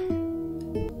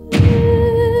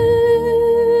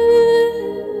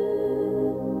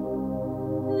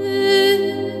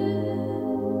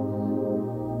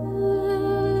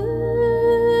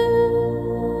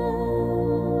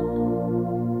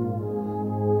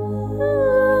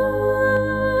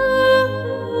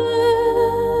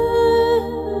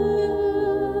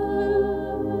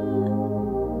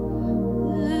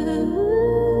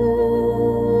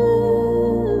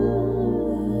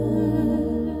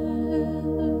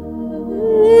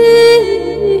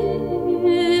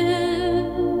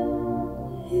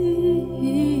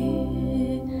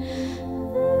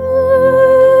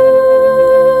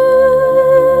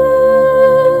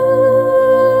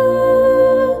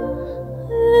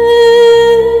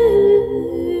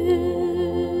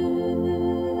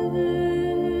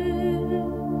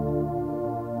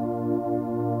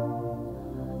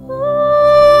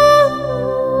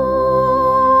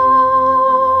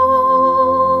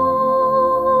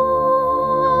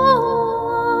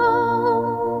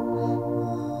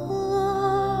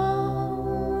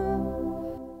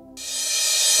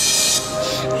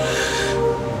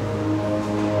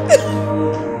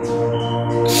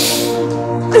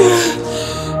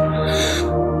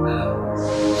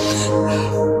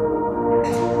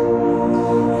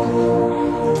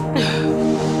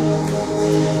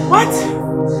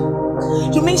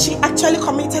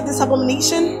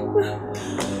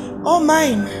 All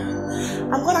mine.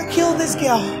 I'm gonna kill this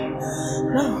girl.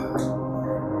 No.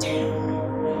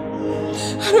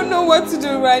 I don't know what to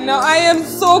do right now. I am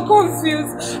so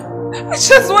confused. I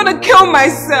just want to kill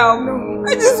myself. No.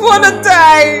 I just want to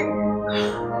die.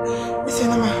 Listen,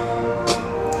 Mama.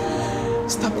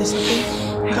 Stop this, okay?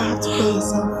 You don't have to kill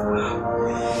yourself.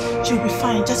 You'll be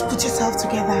fine. Just put yourself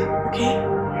together, okay?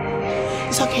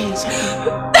 It's okay, it's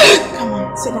okay. Come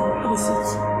on, sit down. Have a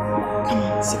seat. Come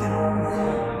on, sit down.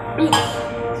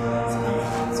 Sit down.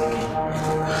 It's okay.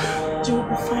 You will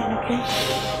be fine, okay?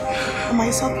 Mama,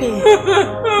 it's okay.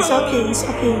 It's okay, it's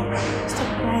okay. Stop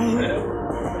crying.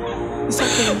 It's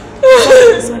okay.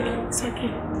 It's okay. It's okay.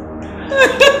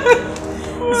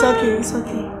 It's okay. It's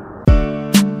okay.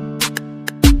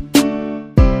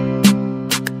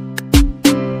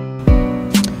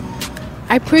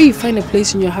 I pray you find a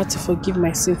place in your heart to forgive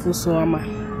my sinful soul, Amma.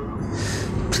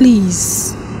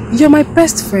 Please, you're my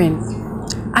best friend.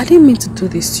 I didn't mean to do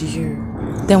this to you.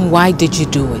 Then why did you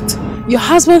do it? Your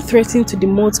husband threatened to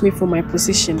demote me from my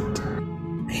position.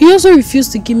 He also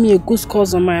refused to give me a good score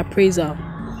on my appraisal.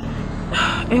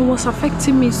 It was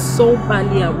affecting me so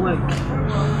badly at work.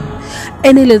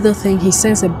 Any little thing, he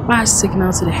sends a bad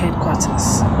signal to the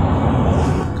headquarters.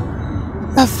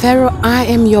 But Pharaoh, I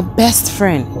am your best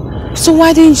friend. So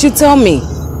why didn't you tell me?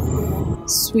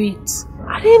 Sweet,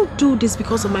 I didn't do this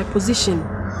because of my position.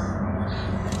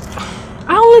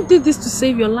 I only did this to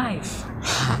save your life.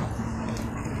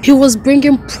 He was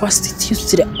bringing prostitutes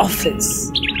to the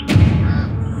office.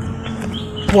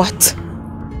 What?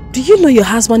 Do you know your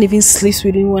husband even sleeps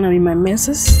with me when I'm in my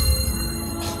menses?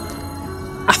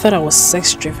 I thought I was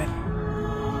sex-driven,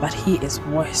 but he is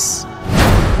worse.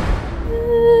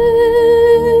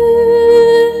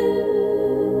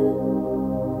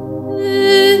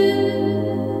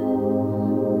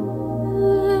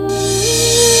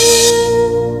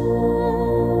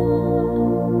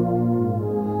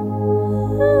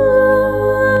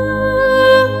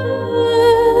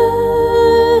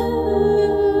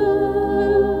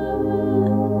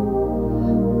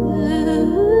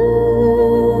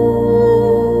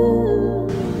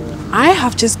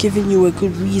 Just giving you a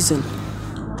good reason.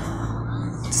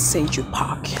 St. Jude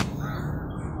Park.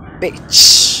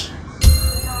 Bitch.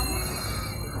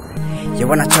 You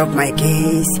wanna chop my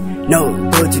case? No,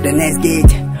 go to the next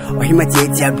gate. Or he might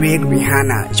take your break,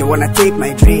 Rihanna. You wanna take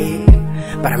my trade?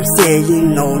 But I'm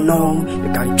saying no, no.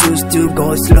 You can choose to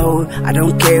go slow. I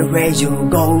don't care where you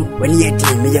go. When you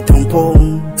tell me your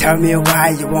tumpo, tell me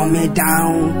why you want me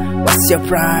down. What's your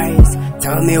price?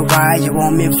 Tell me why you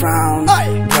want me frown.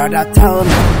 Brother, tell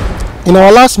me. In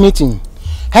our last meeting,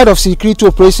 head of security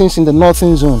operations in the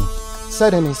Northern Zone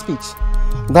said in his speech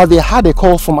that they had a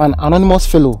call from an anonymous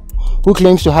fellow who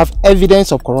claims to have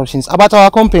evidence of corruptions about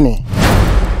our company.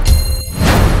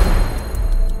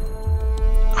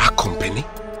 Our company?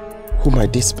 Who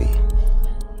might this be?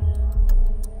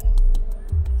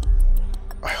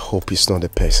 I hope it's not the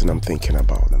person I'm thinking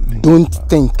about. Don't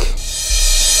think.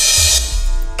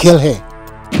 Kill her.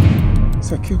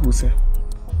 Sir, kill who, sir?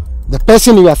 The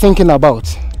person you are thinking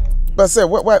about. But sir,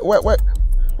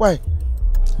 why?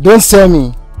 Don't sell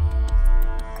me.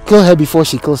 Kill her before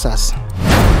she kills us.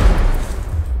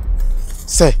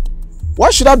 Sir,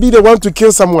 why should I be the one to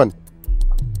kill someone?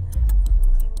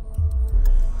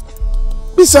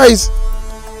 Besides,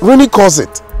 Rooney caused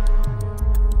it.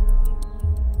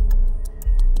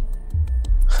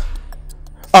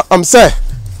 Sir.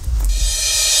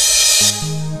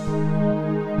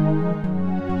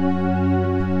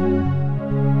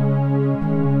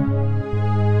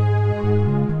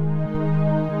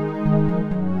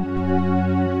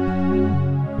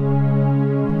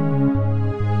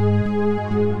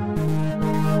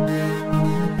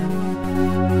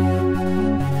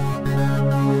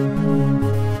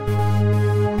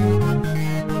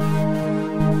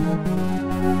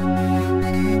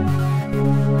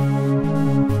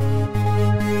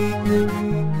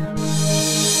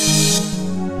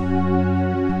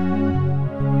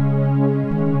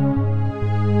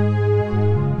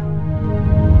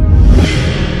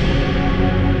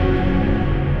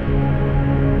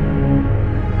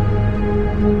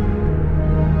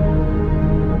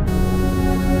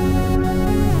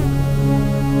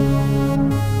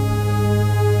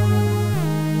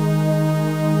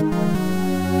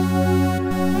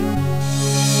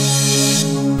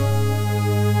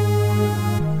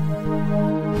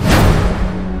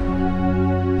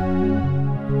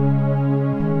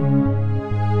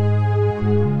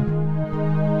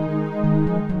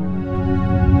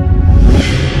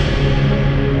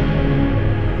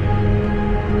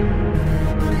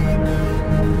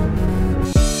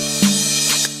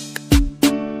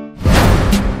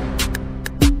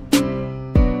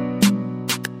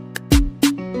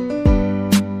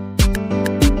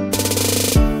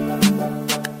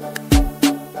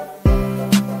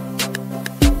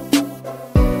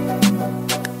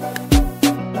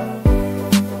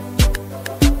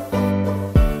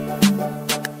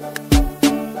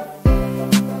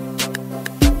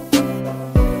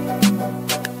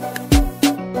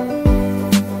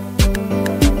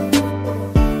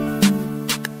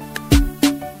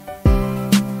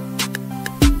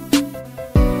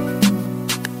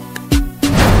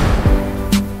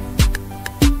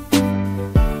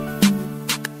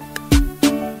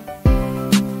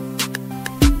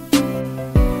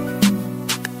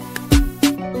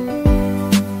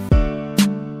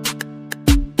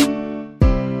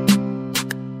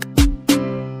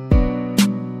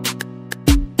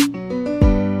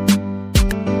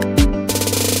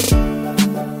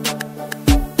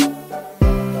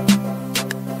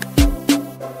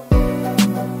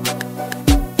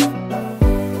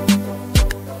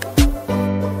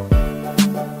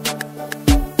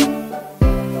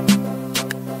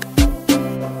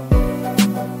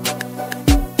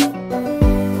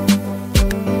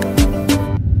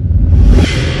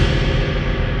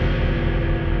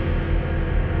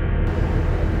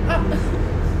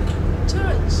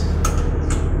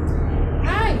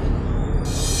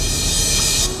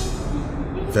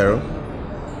 Vero?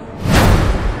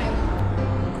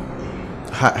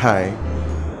 Hi.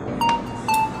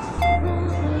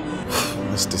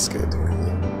 What's this guy doing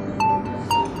here?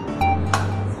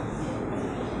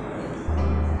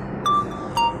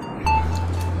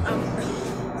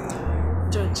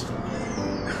 George.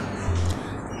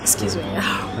 Excuse me.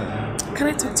 Can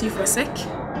I talk to you for a sec?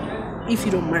 If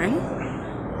you don't mind.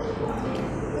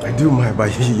 I do mind,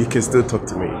 but you can still talk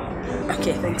to me.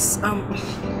 Okay, thanks.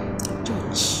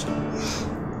 George,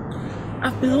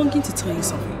 I've been longing to tell you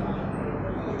something.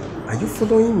 Are you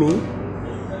following me?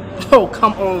 Oh,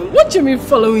 come on. What do you mean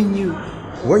following you?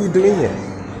 What are you doing here?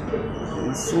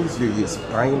 It seems you're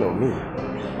spying on me.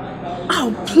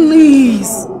 Oh,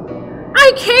 please.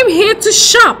 I came here to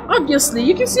shop, obviously.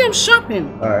 You can see I'm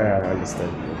shopping. I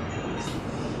understand.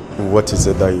 What is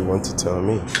it that you want to tell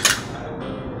me?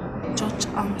 George,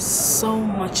 I'm so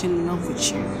much in love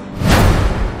with you.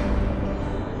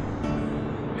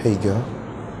 Hey girl,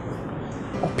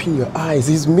 open your eyes.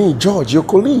 It's me, George, your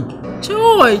colleague.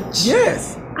 George!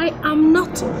 Yes! I am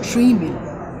not dreaming.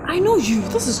 I know you.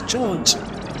 This is George.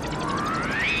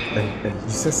 And you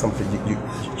said something. You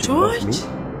George? love me?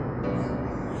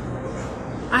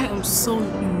 I am so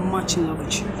much in love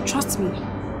with you. Trust me.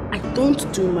 I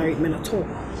don't do married men at all.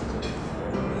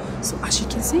 So as you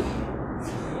can see, you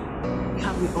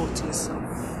have me all to yourself.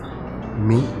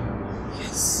 Me?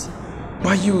 Yes.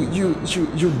 But you're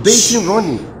dating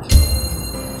Ronnie.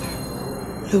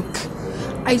 Look,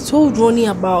 I told Ronnie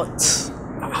about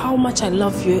how much I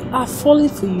love you. I've fallen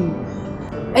for you.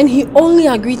 And he only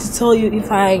agreed to tell you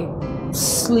if I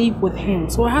sleep with him.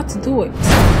 So I had to do it.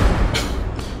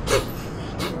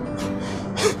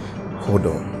 Hold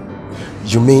on.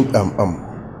 You mean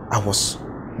I was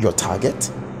your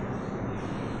target?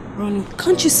 Ronnie,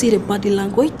 can't you see the body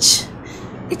language?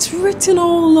 It's written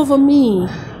all over me.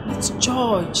 It's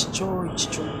George.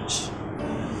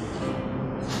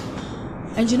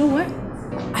 And you know what?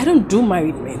 I don't do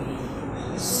married men.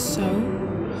 So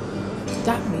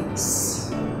that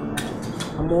means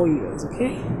I'm all yours,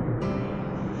 okay?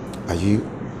 Are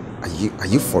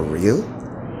you for real?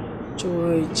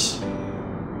 George,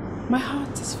 my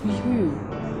heart is for you.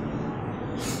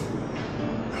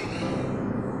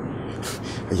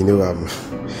 You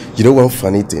know one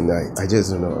funny thing, I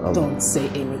just don't know. Don't say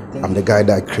anything. I'm the guy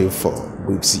that I crave for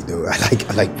boobs, you know. I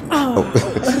like oh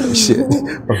shit.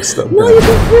 Oh stop. No, you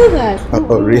can feel that.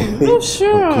 Oh really? Oh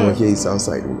sure. Oh, come on, here it's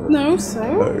outside, you know. No, so.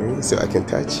 Oh, really? So I can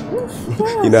touch.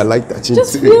 You know, I like touching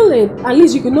Just too. feel it. At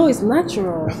least you can know it's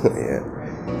natural. Yeah.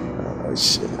 Oh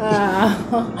shit.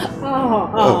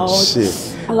 Oh shit.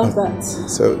 I love that.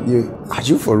 So are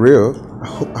you for real?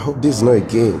 I hope this is not a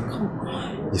game.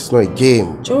 It's not a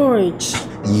game. George.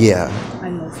 Yeah. I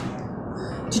love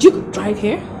you. Did you drive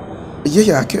here?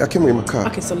 Yeah, I came in my car.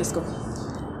 Okay, so let's go.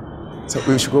 So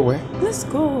we should go where? Let's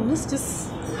go. Let's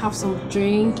just have some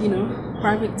drink, you know,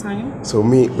 private time. So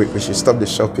we should stop the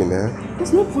shopping, eh?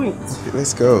 There's no point.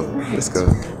 Let's go. Right. Let's go.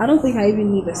 I don't think I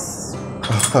even need this.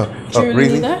 Do you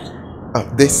really need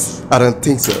that? This? I don't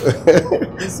think so.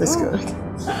 Let's go.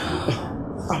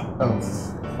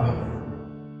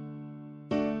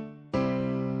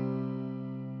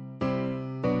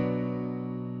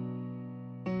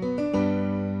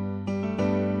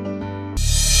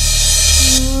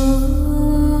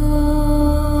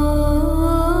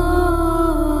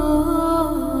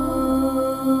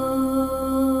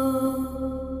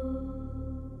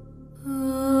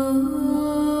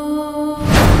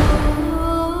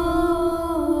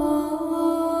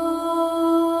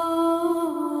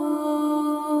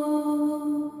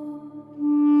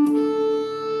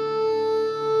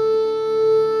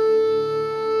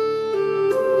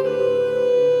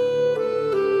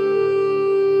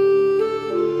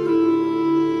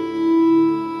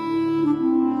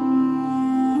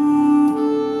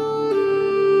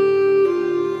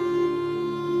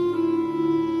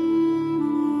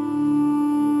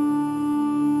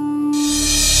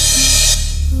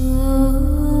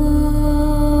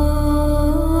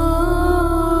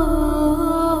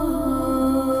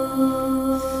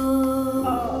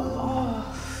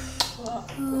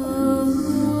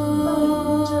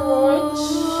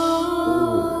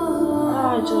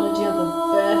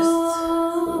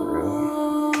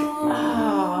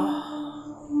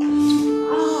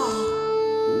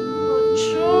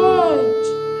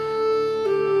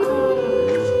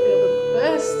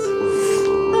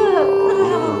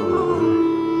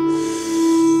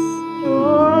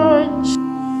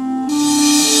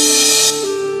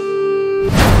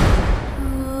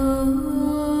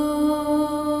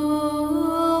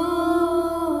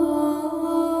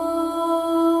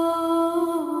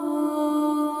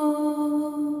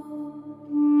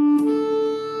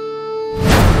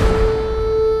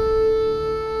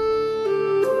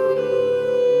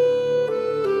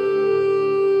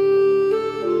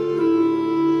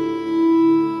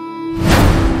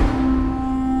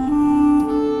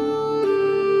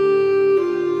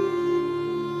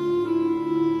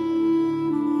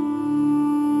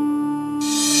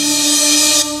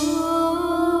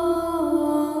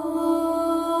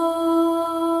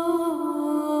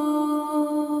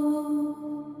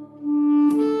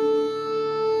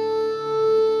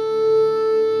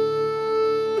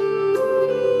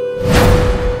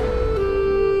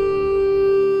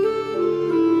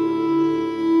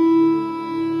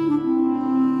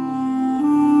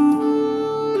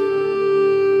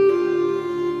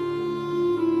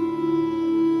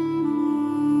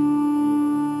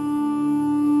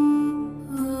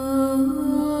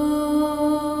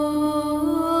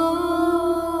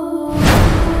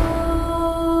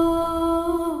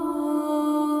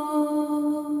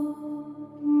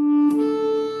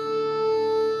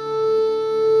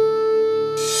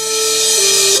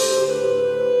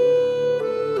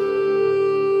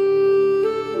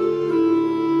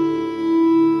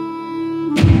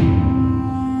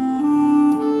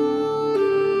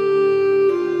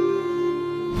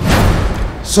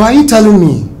 So are you telling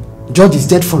me George is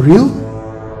dead for real?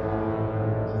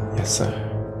 Yes, sir.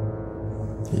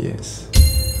 He is.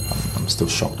 I'm still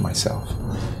shocked myself.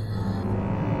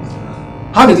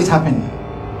 How did it happen?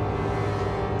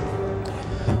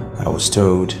 I was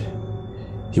told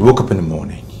he woke up in the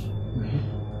morning,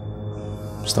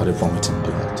 started vomiting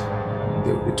blood.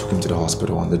 They took him to the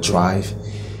hospital. On the drive,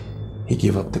 he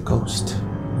gave up the ghost.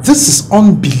 This is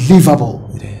unbelievable.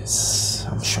 It is.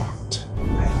 I'm shocked.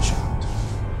 I am shocked.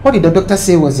 What did the doctor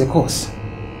say was the cause?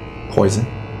 Poison.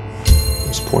 It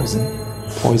was poison.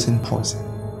 Poison.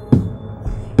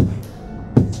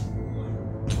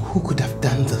 Who could have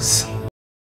done this?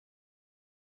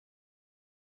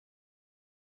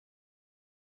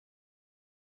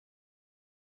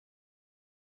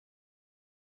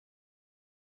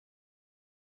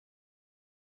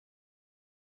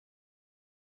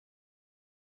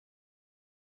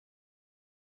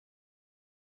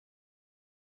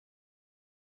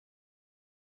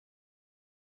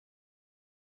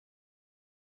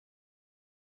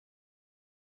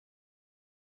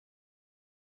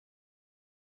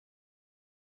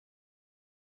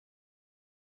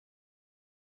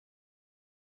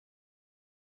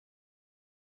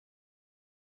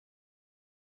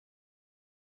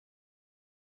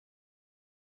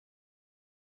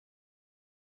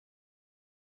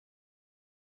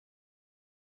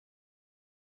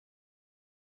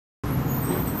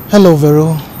 Hello,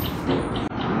 Vero.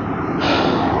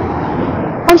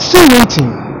 I'm still waiting.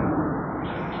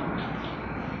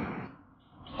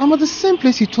 I'm at the same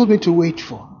place you told me to wait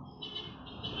for.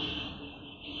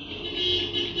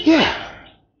 Yeah.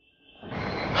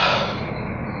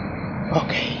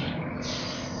 Okay.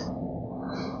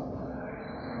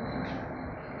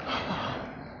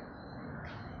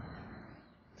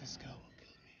 This girl will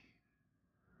kill me.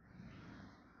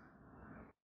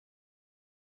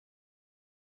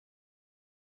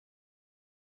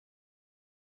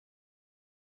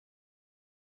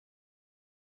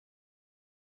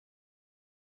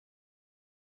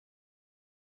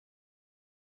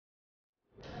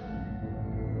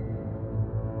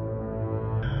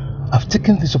 I've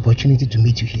taken this opportunity to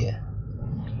meet you here.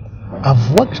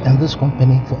 I've worked in this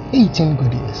company for 18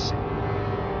 good years.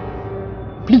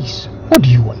 Please, what do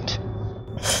you want?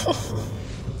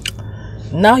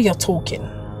 Now you're talking.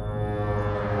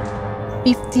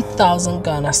 50,000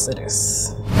 Ghana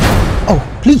cedis.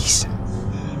 Oh, please.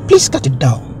 Please cut it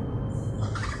down.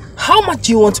 How much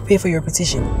do you want to pay for your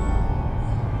petition?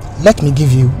 Let me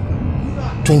give you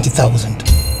 20,000.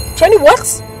 20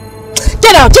 what?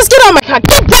 Get out! Just get out of my car!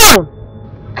 Get down!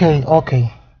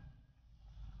 Okay.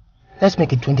 Let's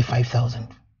make it 25,000.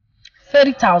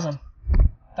 30,000.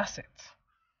 That's it.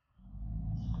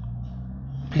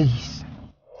 Please.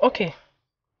 Okay.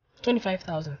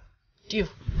 25,000. Deal.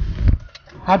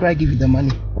 How do I give you the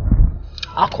money?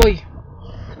 I'll call you.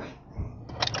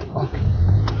 Okay.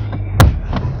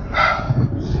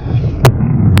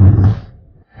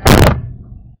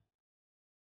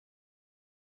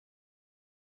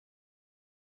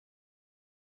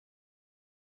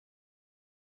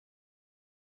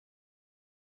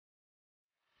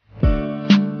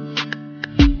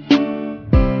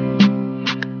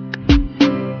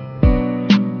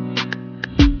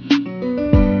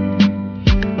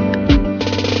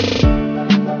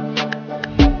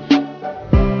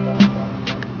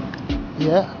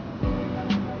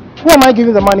 Who am I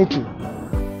giving the money to?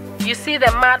 You see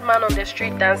the madman on the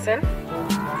street dancing?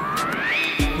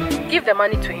 Give the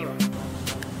money to him.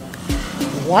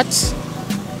 What?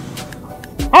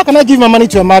 How can I give my money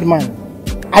to a madman?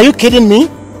 Are you kidding me?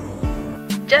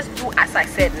 Just do as I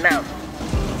said now.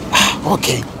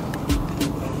 Okay.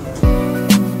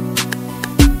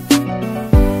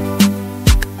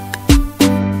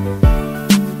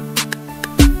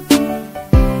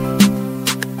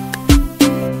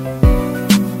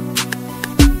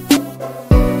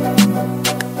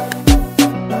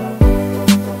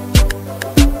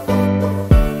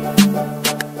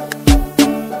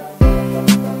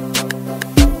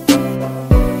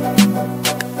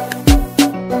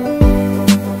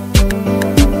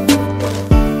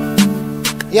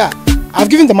 Yeah, I've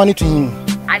given the money to him.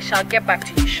 I shall get back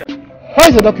to you shortly. Where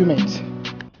is the document?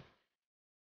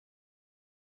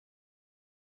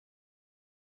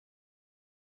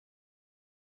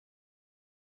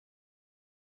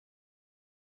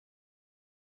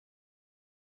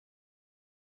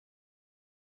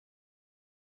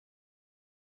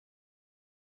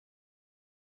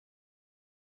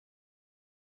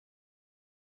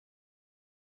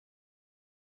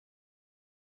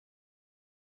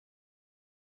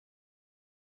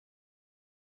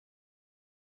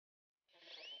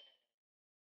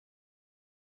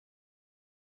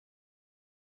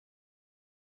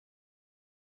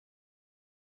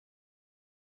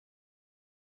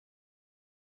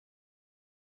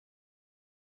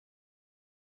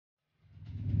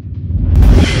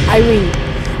 Irene,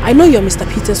 I know you're Mr.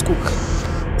 Peter's cook.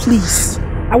 Please,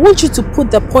 I want you to put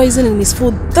the poison in his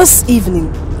food this evening,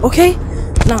 okay?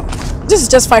 Now, this is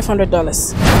just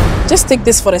 $500. Just take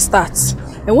this for the start.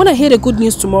 And when I hear the good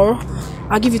news tomorrow,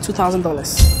 I'll give you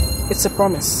 $2,000. It's a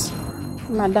promise.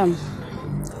 Madam,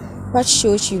 what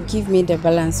shows you give me the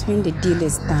balance when the deal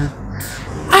is done?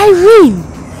 Irene!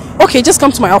 Okay, just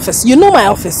come to my office. You know my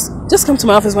office. Just come to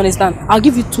my office when it's done. I'll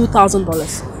give you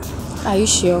 $2,000. Are you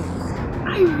sure?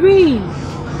 Irene!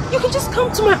 You can just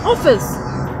come to my office.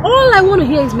 All I want to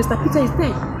hear is Mr. Peter is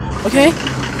dead. Okay?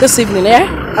 This evening, yeah?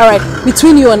 Alright,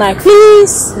 between you and I,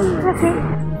 please. Okay.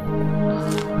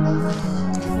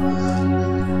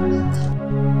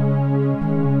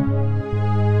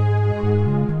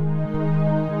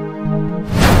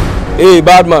 Hey,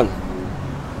 bad man.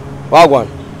 Wagwan.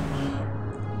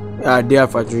 Yeah, there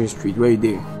for Green Street. Where you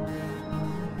there?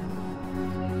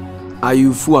 Are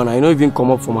you fool? And I don't even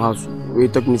come up from my house. Where you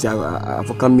talking to me? I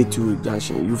come meet you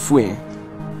junction. You fool? Eh?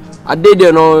 I did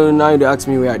there now they ask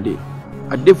me where I did.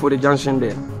 I did for the junction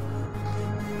there.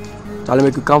 Tell me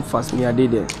make you come fast. Me I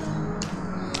did there.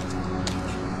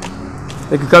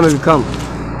 Make you come.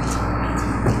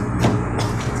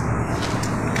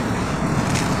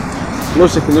 No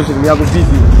shaking, me I go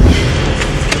busy.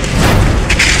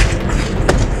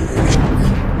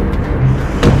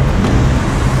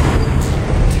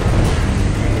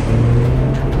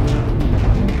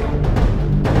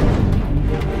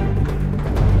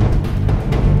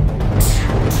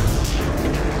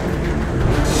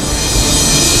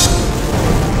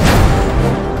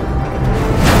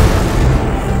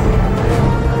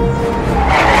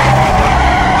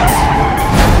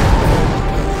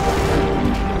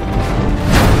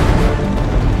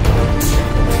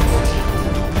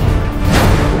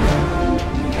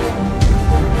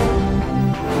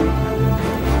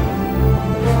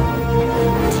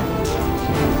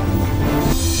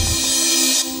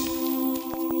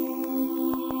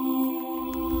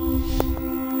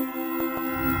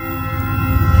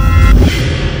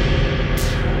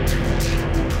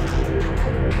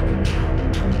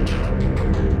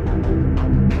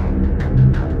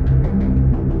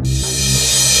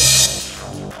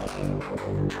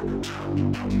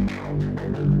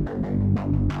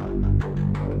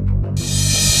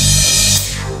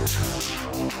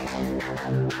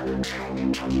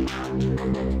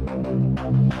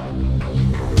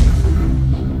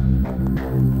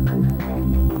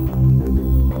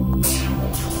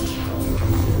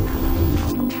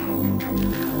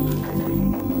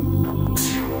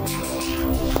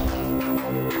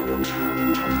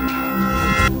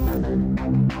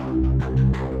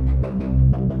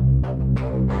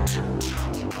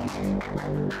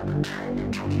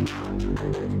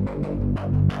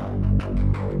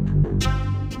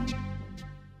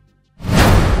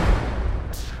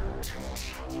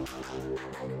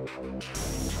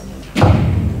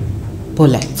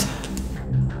 Bullet.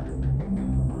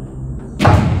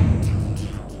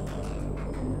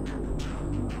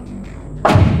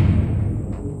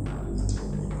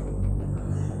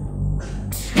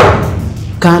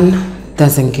 Gun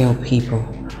doesn't kill people.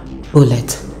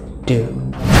 Bullet do.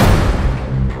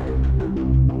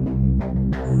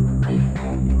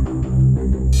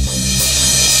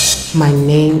 My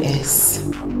name is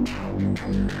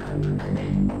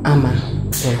Ama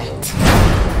Bullet.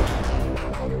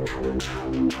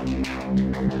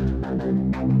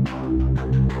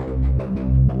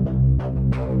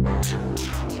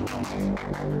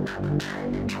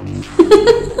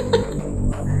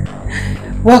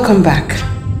 Welcome back.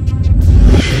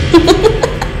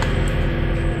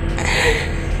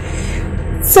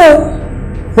 So,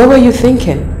 what were you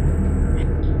thinking?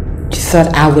 You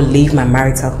thought I would leave my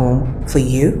marital home for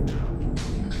you?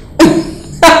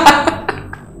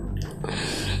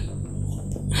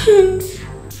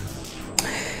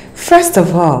 First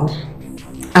of all,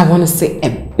 I want to say a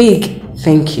big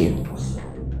thank you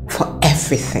for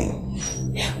everything.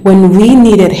 When we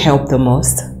needed help the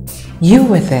most, you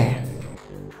were there.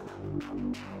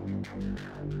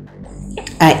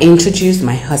 I introduced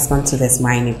my husband to this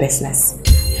mining business,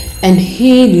 and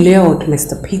he lured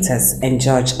Mr. Peters and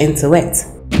George into it.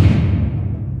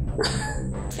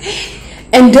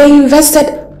 And they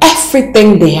invested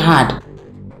everything they had.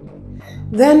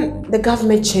 Then the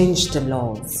government changed the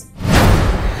laws.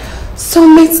 So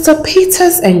Mr.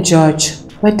 Peters and George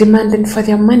were demanding for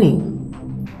their money.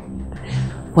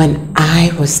 When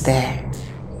I was there,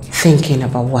 thinking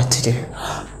about what to do,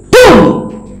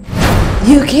 boom!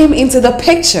 You came into the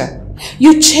picture.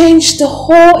 You changed the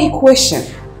whole equation.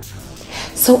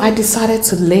 So I decided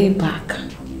to lay back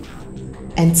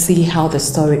and see how the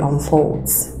story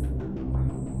unfolds.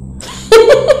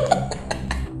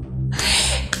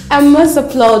 I must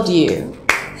applaud you.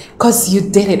 Because you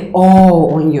did it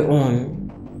all on your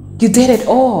own. You did it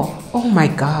all. Oh my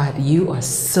God, you are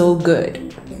so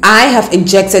good. I have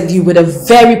injected you with a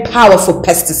very powerful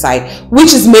pesticide,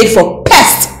 which is made for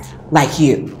pests like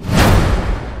you.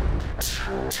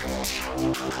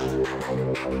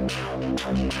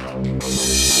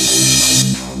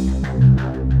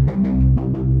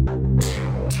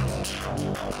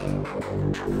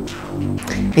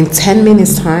 In 10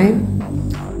 minutes time,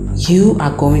 you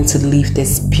are going to leave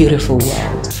this beautiful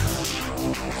world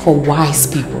for wise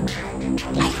people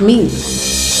like me.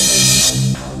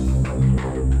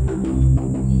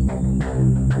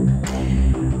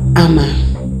 I'm a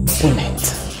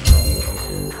bullet.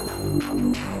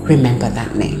 Remember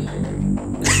that name.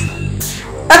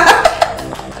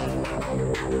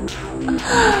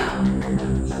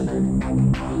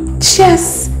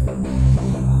 Cheers.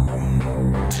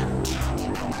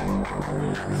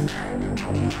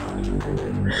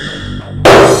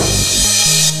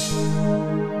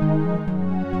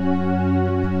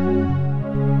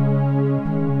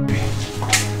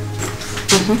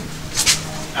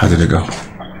 How did it go?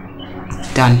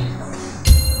 Done.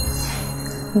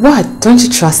 What? Don't you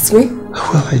trust me?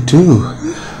 Well, I do.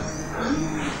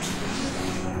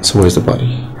 So where's the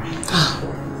body?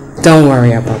 Don't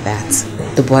worry about that.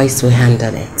 The boys will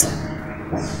handle it.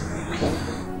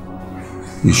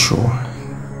 You sure?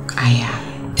 I am.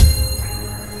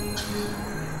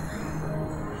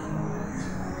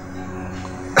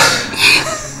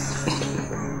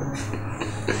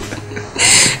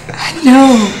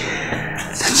 No.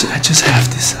 I just have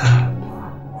this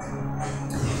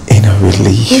inner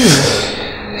relief.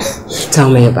 Tell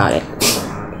me about it.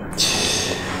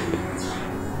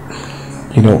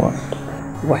 You know what?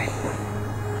 What?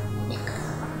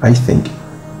 I think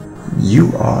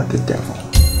you are the devil.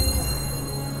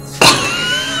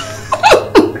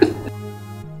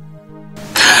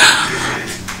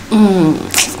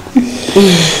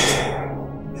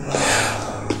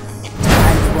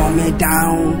 Why you want me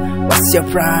down? What's your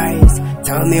price?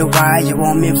 Tell me why you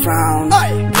want me frown.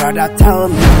 Brother, tell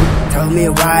me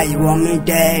why you want me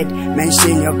dead.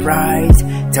 Mention your price.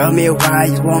 Tell me why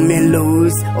you want me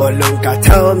lose. Or Lunka,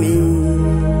 tell me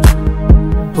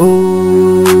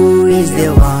who is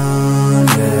the one?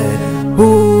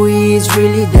 Who is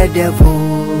really the devil?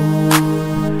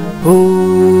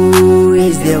 Who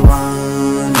is the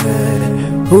one?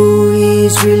 Who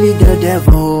is really the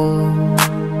devil?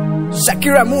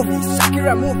 Shakira movies.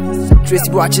 Tracy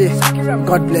Boache,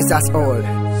 God bless us all.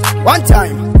 One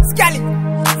time, Scally.